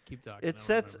 Oh, keep talking. I It don't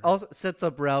remember. sets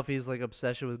up Ralphie's like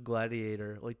obsession with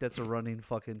Gladiator. Like that's a running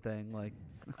fucking thing. Like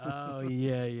Oh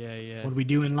yeah. What do we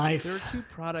do in life? There are two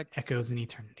products. Echoes in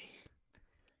eternity.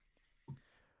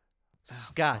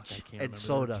 Scotch I can't and remember.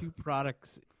 soda. There were two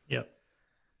products. Yep.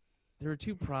 There were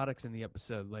two products in the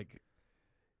episode. Like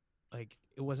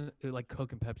it wasn't like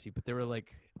Coke and Pepsi, but they were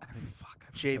like, I forget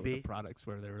what JB. the products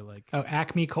where they were like. Oh,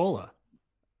 Acme Cola.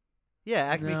 Yeah,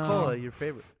 Acme's No. Cola, your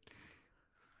favorite.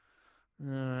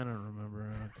 No, I don't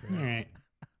remember. I don't All care. right.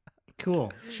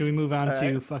 Cool. Should we move on All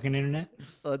to right. fucking internet?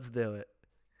 Let's do it.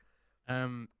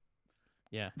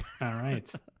 Yeah. All right.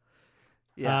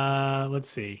 Yeah. Let's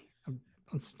see.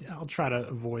 I'll try to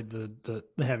avoid the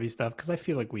heavy stuff because I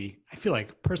feel like we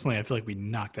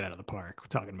knocked it out of the park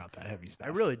talking about that heavy stuff.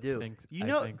 I really do. think- You I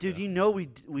know, think dude. so. You know,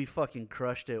 we fucking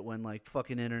crushed it when like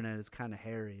fucking internet is kind of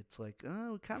hairy. It's like,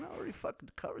 oh, we kind of already fucking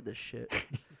covered this shit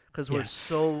because Yeah. we're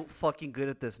so fucking good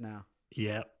at this now.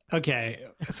 Yeah. Okay.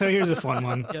 So here's a fun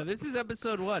one. Yeah, this is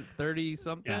episode what, 30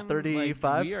 something? Yeah.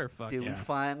 35? We are fucking. Dude, Yeah. we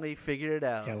finally figured it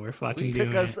out. Yeah, we're fucking It doing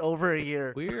took us it. over a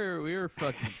year. We're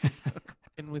fucking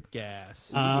in with gas.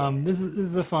 This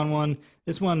is a fun one.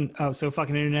 This one, so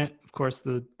fucking internet, of course,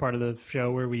 the part of the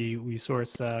show where we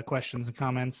source questions and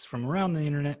comments from around the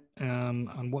internet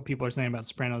on what people are saying about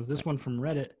Sopranos. This one from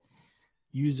Reddit,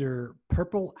 user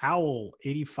Purple Owl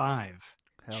 85.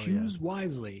 Hell Choose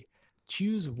wisely.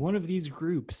 Choose one of these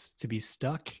groups to be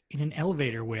stuck in an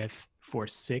elevator with for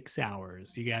 6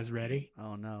 hours. You guys ready?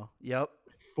 Oh no. Yep.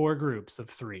 4 groups of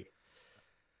 3.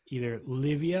 Either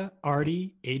Livia,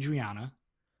 Artie, Adriana,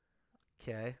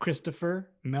 Okay.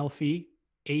 Christopher, Melfi,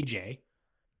 AJ,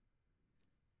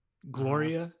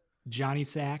 Gloria, Johnny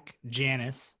Sack,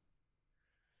 Janice,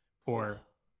 or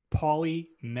Paulie,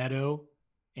 Meadow,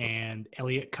 and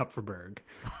Elliot Kupferberg.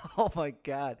 Oh my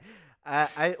god.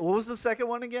 What was the second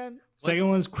one again? Second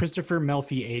one's Christopher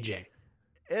Melfi AJ.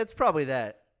 It's probably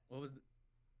that.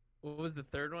 What was the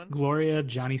third one? Gloria,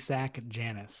 Johnny Sack,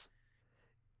 Janice.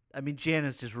 I mean,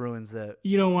 Janice just ruins that.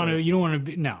 You don't want to. You don't want to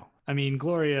be. No, I mean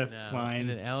Gloria, No, fine. in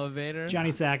an elevator.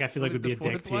 Johnny Sack, I feel like What would be a was the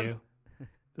dick fourth to one? you.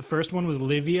 The first one was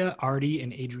Livia, Artie,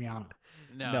 and Adriana.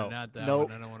 No, not that Nope.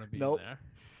 one. I don't want to be Nope. in there.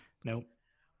 Nope.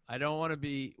 I don't want to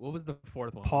be. What was the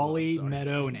fourth one? Paulie, Sorry.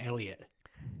 Meadow, and Elliot.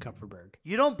 Kupferberg.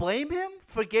 You don't blame him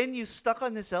for getting you stuck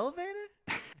on this elevator?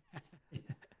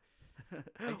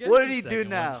 I guess What the did he do second one,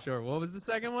 now? Sure. What was the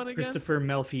second one again? Christopher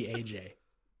Melfi AJ.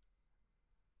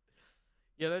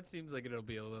 Yeah, that seems like it'll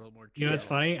be a little more. You know what's chill.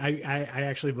 funny? I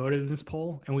actually voted in this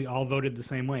poll, and we all voted the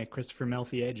same way. Christopher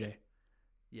Melfi AJ.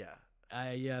 Yeah.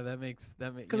 Yeah, that makes.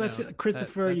 Because I feel like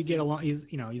Christopher, that you get seems-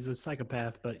 along. He's a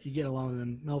psychopath, but you get along with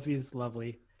him. Melfi's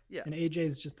lovely. Yeah. And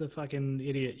AJ's just a fucking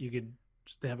idiot. You could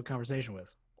just have a conversation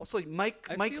with. Also, Mike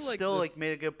I Mike feel like still the- like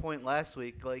made a good point last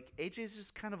week. Like AJ's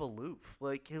just kind of aloof.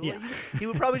 Like Yeah. he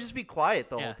would probably just be quiet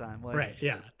the Yeah. whole time. Like, Right?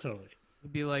 Yeah. Totally.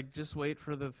 It'd be like, just wait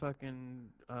for the fucking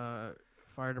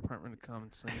fire department to come.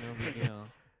 It's like no big deal.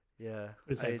 Yeah. Put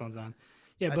his I headphones on.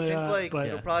 Yeah, I but think like but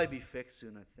it'll probably be fixed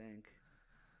soon. I think.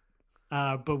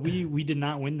 but we did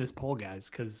not win this poll, guys,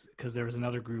 because there was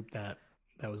another group that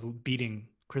was beating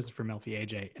Christopher Melfi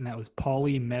AJ, and that was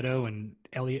Paulie, Meadow, and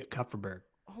Elliot Kupferberg.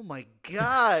 Oh my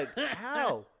God!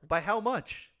 How? By how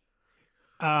much?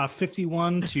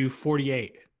 51 to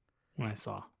 48 when I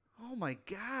saw. Oh my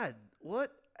God!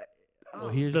 What? Well, Oh.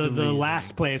 here's The reasoning.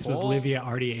 last place was Paul- Livia,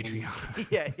 Artie, Adriana.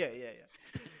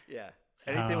 Yeah.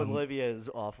 Anything with Um, Livia is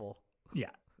awful. Yeah.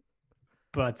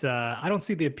 But I don't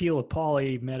see the appeal of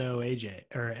Paulie, Meadow, AJ,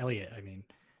 or Elliot, I mean.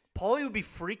 Paulie would be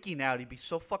freaking out. He'd be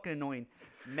so fucking annoying.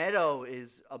 Meadow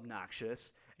is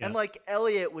obnoxious. And Yeah. like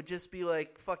Elliot would just be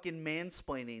like fucking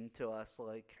mansplaining to us,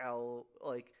 like how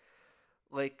like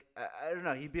I don't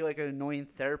know. He'd be like an annoying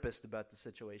therapist about the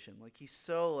situation. Like he's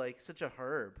so like such a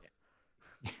herb.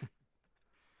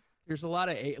 There's a lot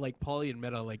of like Paulie and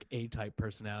Meadow, like A-type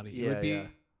personality. It Yeah, would be yeah.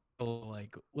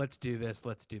 like, let's do this,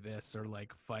 or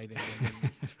like fighting and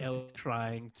then Elliot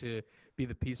trying to be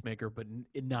the peacemaker, but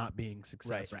not being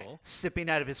successful. Sipping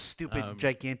out of his stupid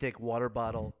gigantic water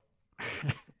bottle.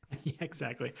 Yeah,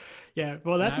 exactly. Yeah,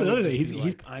 well, that's And I the would other thing. just He's be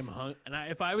like, I'm hungry, and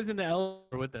if I was in the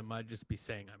elevator with them, I'd just be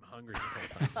saying I'm hungry the whole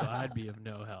time, so I'd be of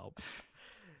no help.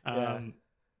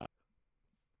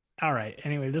 All right.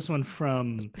 Anyway, this one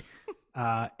from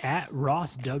at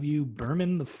Ross W.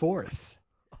 Berman the Fourth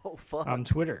Oh fuck! on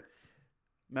Twitter.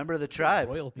 Member of the tribe.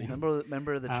 Royalty.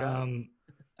 Member of the tribe.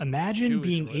 Imagine Jewish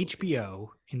being royalty. HBO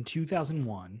in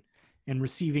 2001 and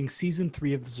receiving season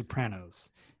 3 of The Sopranos.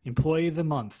 Employee of the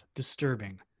Month,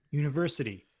 disturbing.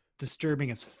 University,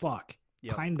 disturbing as fuck.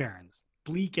 Yep. Pine Barrens,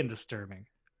 bleak and disturbing.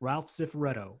 Ralph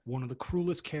Cifaretto, one of the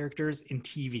cruelest characters in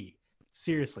TV.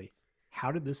 Seriously,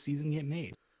 how did this season get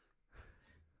made?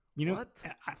 You know, What?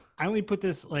 I only put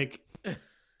this like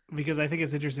because I think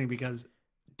it's interesting because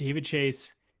David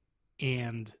Chase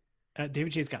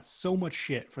got so much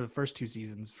shit for the first 2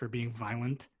 seasons for being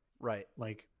violent, Right.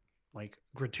 like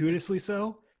gratuitously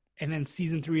so, and then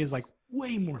season 3 is like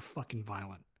way more fucking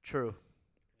violent, True.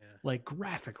 like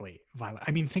graphically violent.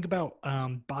 I mean, think about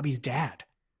Bobby's dad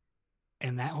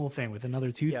and that whole thing with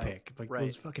another toothpick. Like right.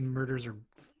 those fucking murders are.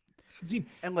 I've seen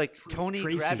And like Tony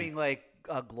Tracy. grabbing like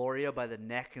Gloria by the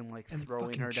neck and like And throwing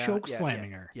fucking her down, choke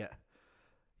slamming her. Yeah.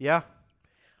 Yeah.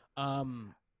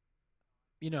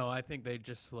 You know, I think they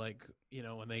just like, you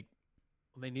know, when they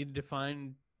needed to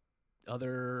find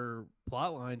other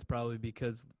plot lines, probably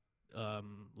because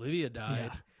Livia died,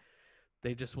 Yeah.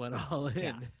 they just went all in.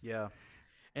 Yeah. Yeah.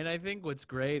 And I think what's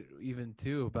great, even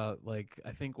too, about like,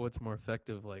 I think what's more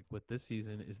effective, like with this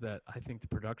season, is that I think the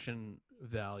production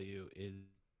value is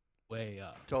way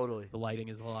up. Totally. The lighting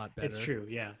is a lot better. It's true,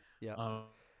 yeah. Yeah. Um,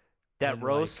 That and,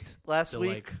 roast like, last the, week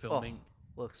like, filming.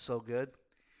 looks so good.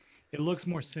 It looks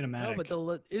more cinematic. No,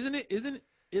 but isn't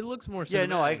it looks more cinematic. Yeah,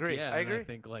 no, I agree. Yeah, I and agree. I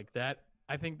think like that.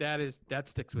 I think that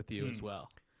sticks with you as well.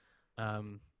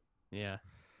 Yeah.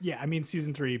 Yeah, I mean,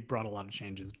 season 3 brought a lot of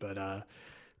changes, but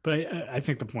I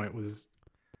think the point was,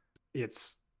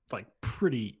 it's like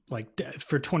pretty like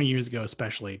for 20 years ago,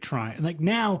 especially trying like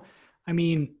now. I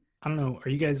mean, I don't know. Are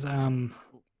you guys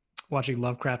watching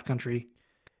Lovecraft Country?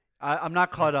 I'm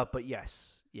not caught up, but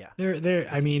yes. Yeah. There.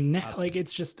 I mean, like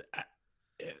it's just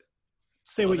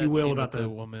say what you that will scene about with the.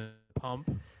 woman pump.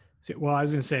 Well, I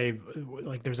was gonna say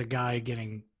like there's a guy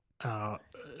getting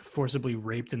forcibly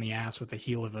raped in the ass with the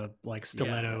heel of a like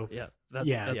stiletto. Yeah. That's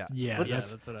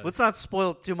Let's- That's what I. Let's not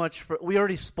spoil too much for. We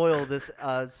already spoiled this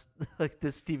like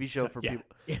this TV show for yeah.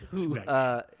 people. Exactly.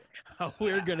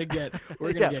 we're gonna get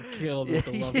killed with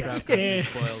the Lovecraft Yeah.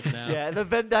 spoils now. Yeah, the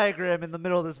Venn diagram, in the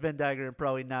middle of this Venn diagram,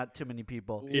 probably not too many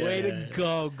people. Way to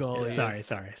go, goalies.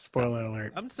 Sorry. Spoiler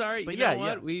alert. I'm sorry. But you know yeah,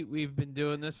 what? We've been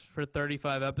doing this for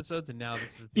 35 episodes, and now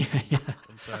this is.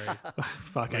 I'm sorry.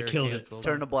 Fuck, I We're killed canceled.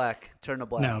 Turn to black.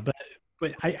 No,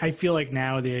 but I feel like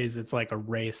nowadays it's like a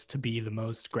race to be the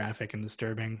most graphic and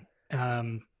disturbing.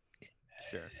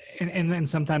 Sure. And then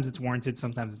sometimes it's warranted,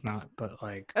 sometimes it's not. But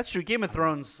like That's true. Game of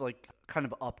Thrones like kind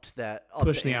of upped that.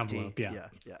 Push the ante. envelope, yeah.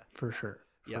 Yeah. for sure.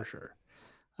 Yeah.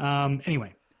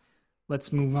 Anyway,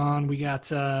 let's move on. We got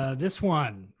this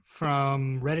one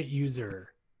from Reddit user.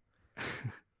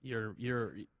 You're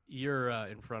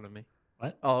in front of me,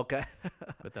 Oh, okay.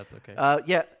 but that's okay.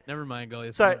 Yeah. Never mind,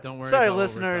 goalies. Sorry, Don't worry. sorry, about what we're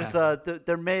listeners. talking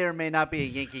There may or may not be a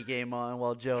Yankee game on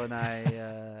while Joe and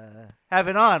I have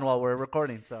it on while we're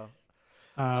recording. So,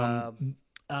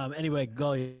 Anyway,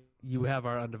 goalie, you have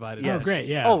our undivided. Yes. Oh, great.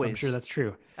 Yeah, I'm always. sure that's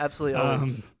true. absolutely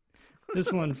always.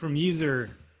 This one from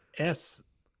user SZ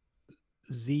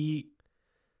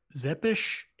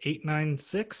Zepish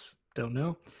 896. Don't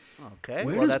know. Okay.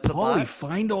 Where well, does that's a Paulie bot.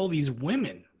 find all these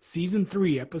women? Season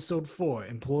 3, episode 4,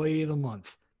 Employee of the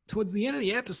Month. Towards the end of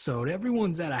the episode,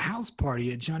 everyone's at a house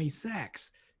party at Johnny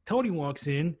Sacks. Tony walks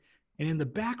in, and in the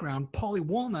background, Paulie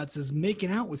Walnuts is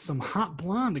making out with some hot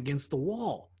blonde against the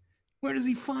wall. Where does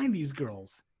he find these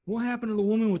girls? What happened to the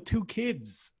woman with 2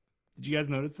 kids? Did you guys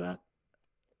notice that?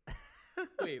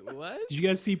 Wait, what? Did you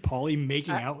guys see Paulie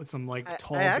making I- out with some like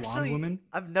tall I blonde actually, woman?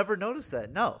 I've never noticed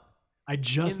that. No. I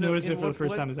just noticed it for the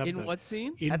first time this In episode. what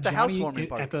scene? In At the housewarming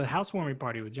party. At the housewarming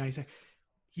party with Johnny Sacks.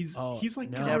 He's like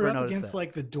no. got Never her up noticed against that.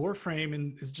 like the door frame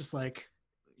and is just like,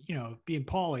 being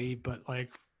Paulie, but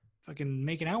like fucking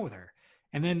making out with her.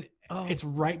 And then it's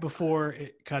right before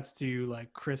it cuts to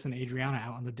like Chris and Adriana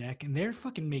out on the deck, and they're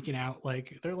fucking making out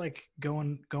like they're like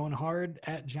going hard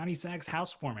at Johnny Sacks'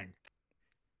 housewarming.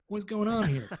 What's going on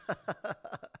here?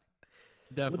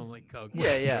 Definitely coke.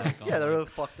 Yeah. They're really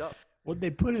fucked up. What'd they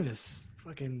put in this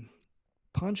fucking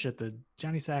punch at the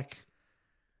Johnny Sack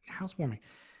housewarming?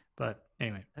 But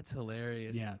anyway, That's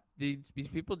hilarious. yeah. These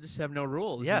people just have no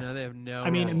rules. Yeah. They have no. I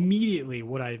mean, rules. immediately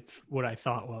what I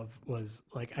thought of was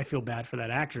like, I feel bad for that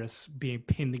actress being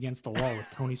pinned against the wall with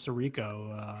Tony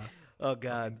Sirico Oh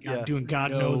God. Yeah. doing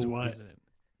God No knows what. reason.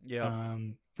 Yeah.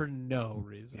 For no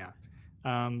reason.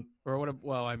 Yeah. Or what?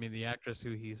 Well, I mean, the actress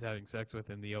who he's having sex with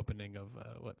in the opening of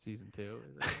season 2?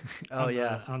 Is it? Oh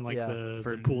yeah. on like yeah.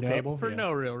 the pool table for Yeah.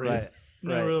 no real reason. Right.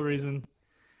 No Right. real reason.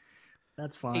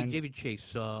 That's Hey, fine. David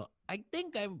Chase. I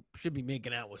think I should be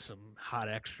making out with some hot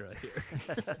extra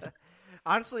here.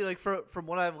 Honestly, like from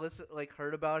what I've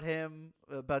heard about him,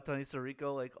 about Tony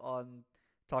Sirico, like on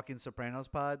Talking Sopranos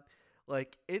pod,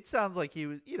 like it sounds like he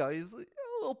was, he's a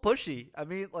little pushy. I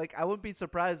mean, like I wouldn't be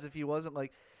surprised if he wasn't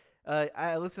like.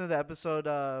 I listened to the episode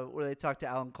where they talked to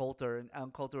Alan Coulter, and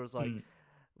Alan Coulter was like,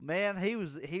 "Man, he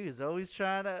was always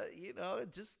trying to,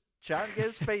 just trying to get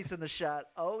his face in the shot,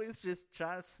 always just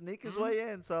trying to sneak his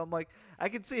way in." So I'm like, I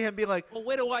can see him being like, Well,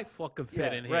 where do I fucking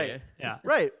fit Yeah, in right. here? Yeah.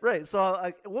 right. So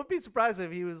I wouldn't be surprised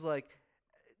if he was like,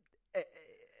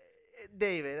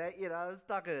 David, I was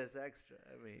talking this extra.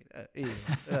 I mean,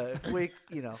 if we,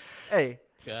 hey,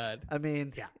 God. I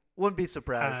mean, Yeah. wouldn't be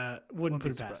surprised. Wouldn't put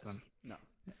be it past surprised. them.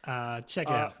 No. Check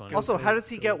it out. funny. Also, how does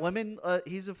he get women?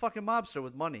 He's a fucking mobster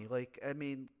with money. Like, I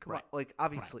mean, come Right. on. Like,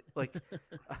 obviously, like,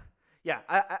 yeah.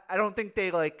 I don't think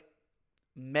they like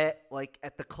met like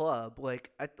at the club.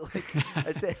 Like, I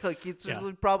think like it's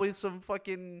Yeah. probably some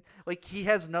fucking like he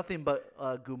has nothing but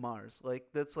Gumars. Like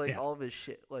that's like Yeah. all of his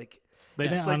shit. Like, They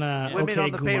just met like on women OK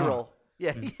on the Gumar. payroll.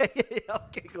 Yeah, yeah.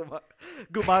 Okay,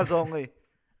 Gumars only.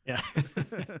 Yeah.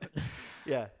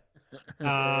 Yeah. All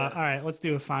right, let's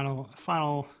do a final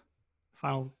fun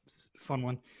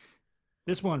one.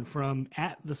 This one from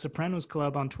at the Sopranos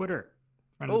Club on Twitter.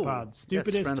 Friend of the Oh, pod. yes,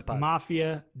 Stupidest friend of the pod.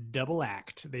 mafia double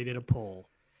act. They did a poll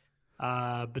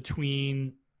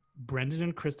between Brendan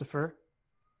and Christopher,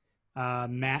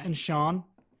 Matt and Sean,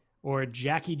 or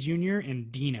Jackie Jr.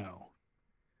 and Dino.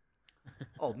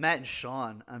 Oh, Matt and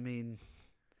Sean. I mean,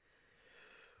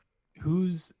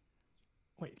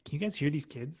 Wait, can you guys hear these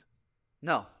kids?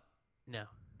 no. No.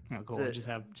 Oh, cool. Is I it just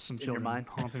have some in your children mind?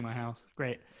 haunting my house.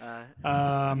 Great.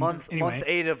 Month Anyway,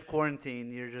 8 of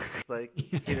quarantine, you're just like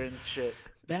hearing shit.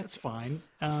 that's fine.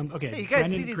 Okay. Hey, you guys Brendan,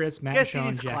 see these? Chris, You Matt, guys and see Sean,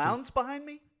 these Jackie. clowns behind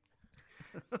me?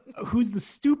 Who's the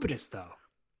stupidest though?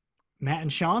 Matt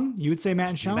and Sean? You would say Matt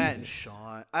and Sean? Matt and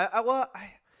Sean.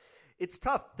 It's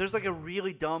tough. There's like a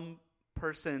really dumb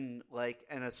person, like,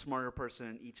 and a smarter person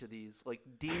in each of these. Like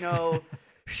Dino,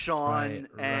 Sean,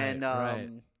 Right, and right.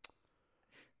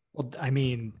 Well, I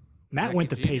mean, Matt Jackie went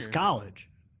to Pace Jr.. College.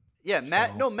 Yeah,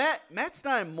 Matt. So- No, Matt's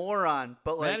not a moron,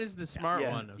 but like Matt is the smart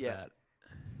yeah, one of yeah.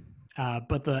 that.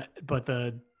 But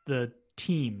the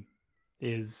team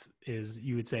is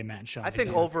you would say Matt and Sean. I think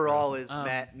together. overall is Um,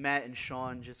 Matt and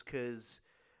Sean, just because,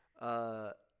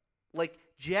 like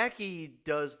Jackie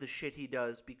does the shit he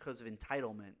does because of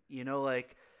entitlement. You know,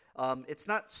 like it's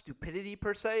not stupidity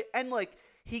per se, and like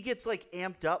he gets like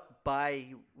amped up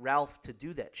by Ralph to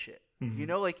do that shit. You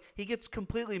know, like he gets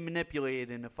completely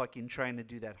manipulated into fucking trying to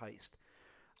do that heist.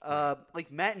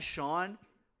 Like Matt and Sean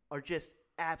are just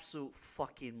absolute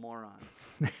fucking morons.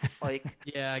 Like,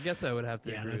 Yeah, I guess I would have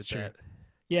to Yeah, agree that's with true. that.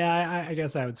 Yeah, I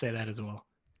guess I would say that as well.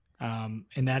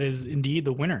 And that is indeed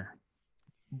the winner.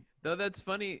 Though that's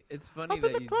funny. It's funny Up in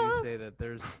that the you club. do say that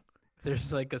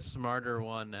there's like a smarter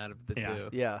one out of the Yeah. two.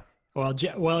 yeah. Well,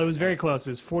 it was very close.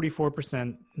 It was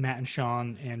 44% Matt and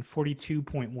Sean, and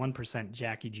 42.1%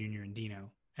 Jackie Jr. and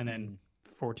Dino, and then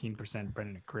 14%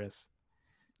 Brendan and Chris.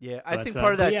 Yeah, I But, think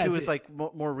part of but that yeah, too it's- is like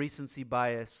more recency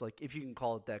bias, like if you can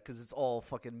call it that, because it's all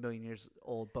fucking million years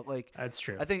old. But like, That's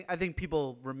true. I think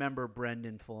people remember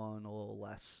Brendan Fallon a little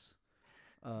less.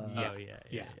 Oh Yeah.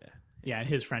 yeah. Yeah, and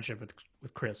his friendship with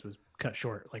Chris was cut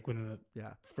short, like within the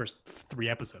Yeah, first 3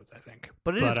 episodes, I think.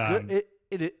 but it is good.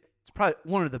 It's probably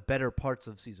one of the better parts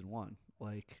of season 1.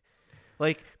 Like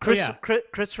yeah.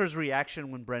 Christopher's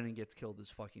reaction when Brendan gets killed is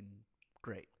fucking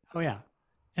great. Oh yeah,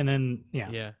 and then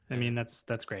Yeah. I mean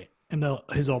that's great. And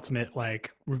his ultimate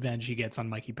like revenge he gets on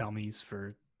Mikey Palmise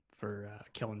for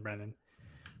killing Brendan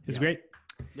is great.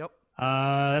 Yep.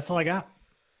 That's all I got.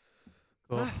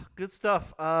 Cool. Good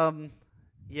stuff.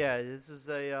 Yeah, this is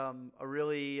a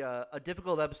really a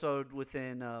difficult episode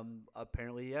within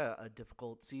apparently a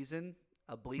difficult season,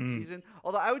 a bleak season.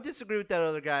 Although I would disagree with that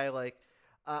other guy. Like,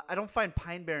 I don't find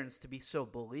Pine Barrens to be so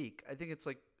bleak. I think it's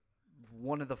like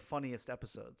one of the funniest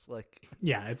episodes. Like,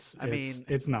 Yeah, it's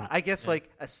it's not. I guess like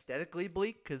aesthetically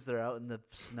bleak because they're out in the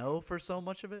snow for so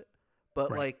much of it. But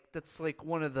Right. like that's like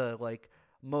one of the like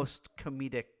most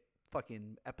comedic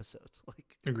fucking episodes.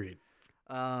 Like. Agreed.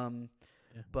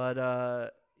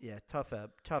 But yeah, tough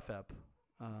ep. Tough app.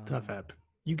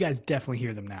 You guys definitely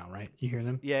hear them now, right? You hear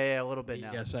them? Yeah, a little bit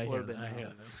now. Yes, I a hear little bit that. I now. hear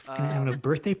that. Gonna have a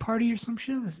birthday party or some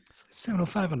shit? It's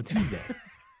 7:05 on a Tuesday.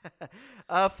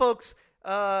 Folks,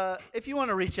 if you want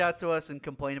to reach out to us and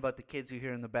complain about the kids you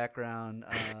hear in the background,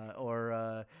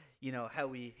 or how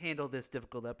we handle this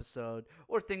difficult episode,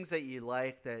 or things that you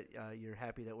like that you're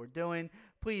happy that we're doing,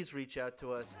 please reach out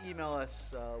to us. Email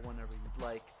us whenever you'd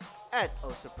like at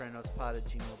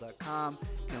osopranospod@gmail.com.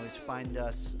 You can always find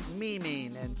us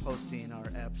memeing and posting our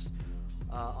eps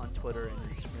on Twitter and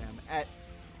Instagram at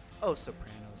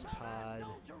osopranospod.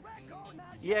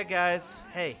 Yeah, guys.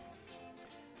 Hey,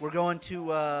 we're going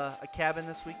to a cabin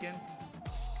this weekend.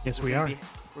 Yes, we are.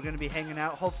 We're going to be hanging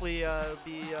out. Hopefully,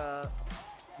 be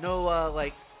no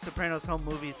like Sopranos home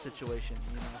movies situation.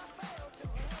 You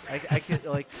know, I could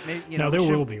like maybe No, there should-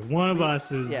 will be. One of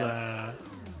us is, yeah.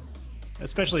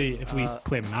 especially if we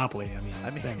play Monopoly. I mean,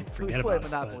 then we forget play about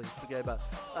Monopoly. it. Forget about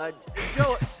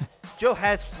Joe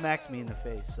has smacked me in the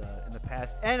face in the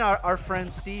past, and our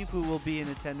friend Steve, who will be in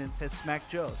attendance, has smacked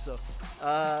Joe. So,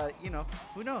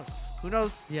 who knows? Who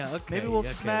knows? Yeah, okay. Maybe we'll okay.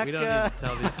 smack. We don't need to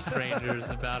tell these strangers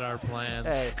about our plans.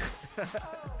 Hey.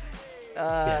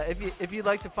 If you'd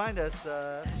like to find us,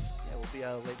 we'll be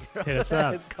out later. Hit us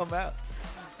up. Come out.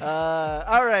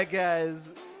 All right,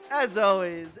 guys. As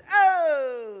always,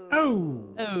 oh. Oh.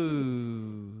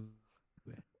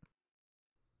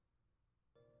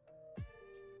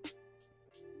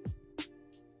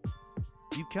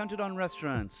 You counted on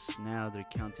restaurants. Now they're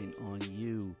counting on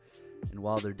you. And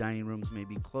while their dining rooms may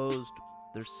be closed,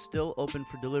 they're still open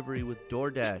for delivery with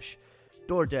DoorDash.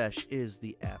 DoorDash is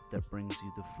the app that brings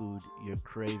you the food you're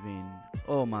craving.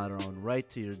 Oh, Maron, right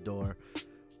to your door.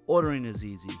 Ordering is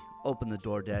easy. Open the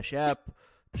DoorDash app,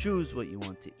 choose what you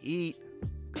want to eat.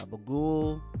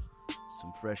 Gabagool,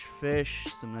 some fresh fish,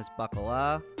 some nice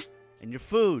bacala, and your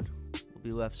food will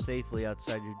be left safely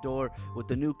outside your door with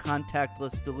the new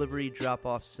contactless delivery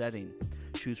drop-off setting.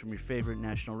 Choose from your favorite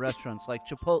national restaurants like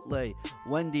Chipotle,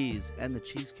 Wendy's, and the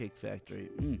Cheesecake Factory.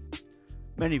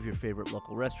 Many of your favorite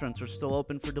local restaurants are still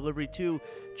open for delivery too.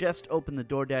 Just open the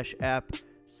DoorDash app,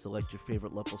 select your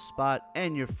favorite local spot,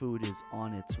 and your food is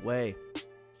on its way.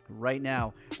 Right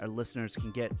now, our listeners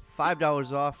can get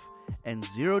 $5 off and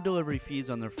 0 delivery fees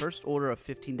on their first order of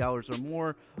 $15 or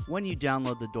more when you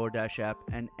download the DoorDash app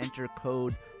and enter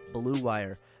code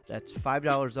BLUEWIRE. That's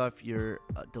 $5 off your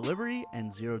delivery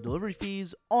and 0 delivery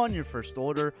fees on your first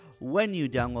order when you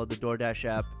download the DoorDash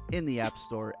app in the App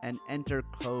Store and enter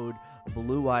code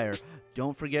BLUEWIRE.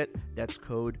 Don't forget, that's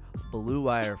code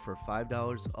BLUEWIRE for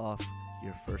 $5 off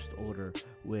your first order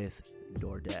with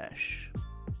DoorDash.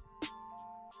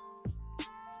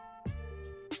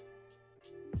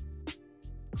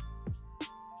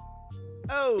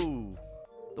 Oh,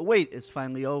 the wait is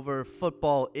finally over.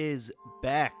 Football is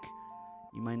back.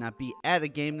 You might not be at a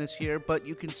game this year, but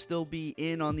you can still be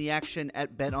in on the action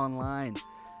at BetOnline.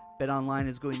 BetOnline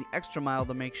is going the extra mile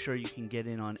to make sure you can get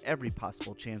in on every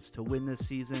possible chance to win this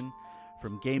season.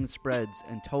 From game spreads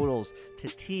and totals to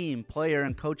team, player,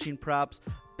 and coaching props,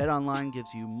 BetOnline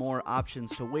gives you more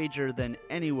options to wager than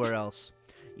anywhere else.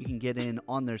 You can get in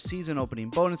on their season opening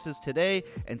bonuses today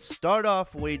and start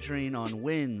off wagering on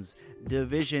wins,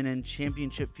 division, and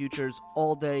championship futures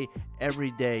all day,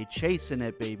 every day. Chasing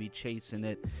it, baby, chasing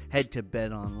it. Head to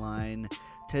BetOnline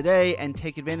today and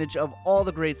take advantage of all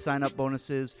the great sign-up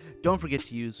bonuses. Don't forget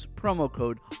to use promo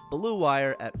code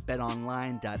BLUEWIRE at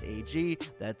betonline.ag.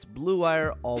 That's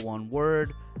BLUEWIRE, all one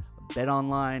word.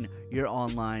 BetOnline, your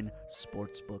online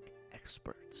sportsbook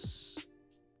experts.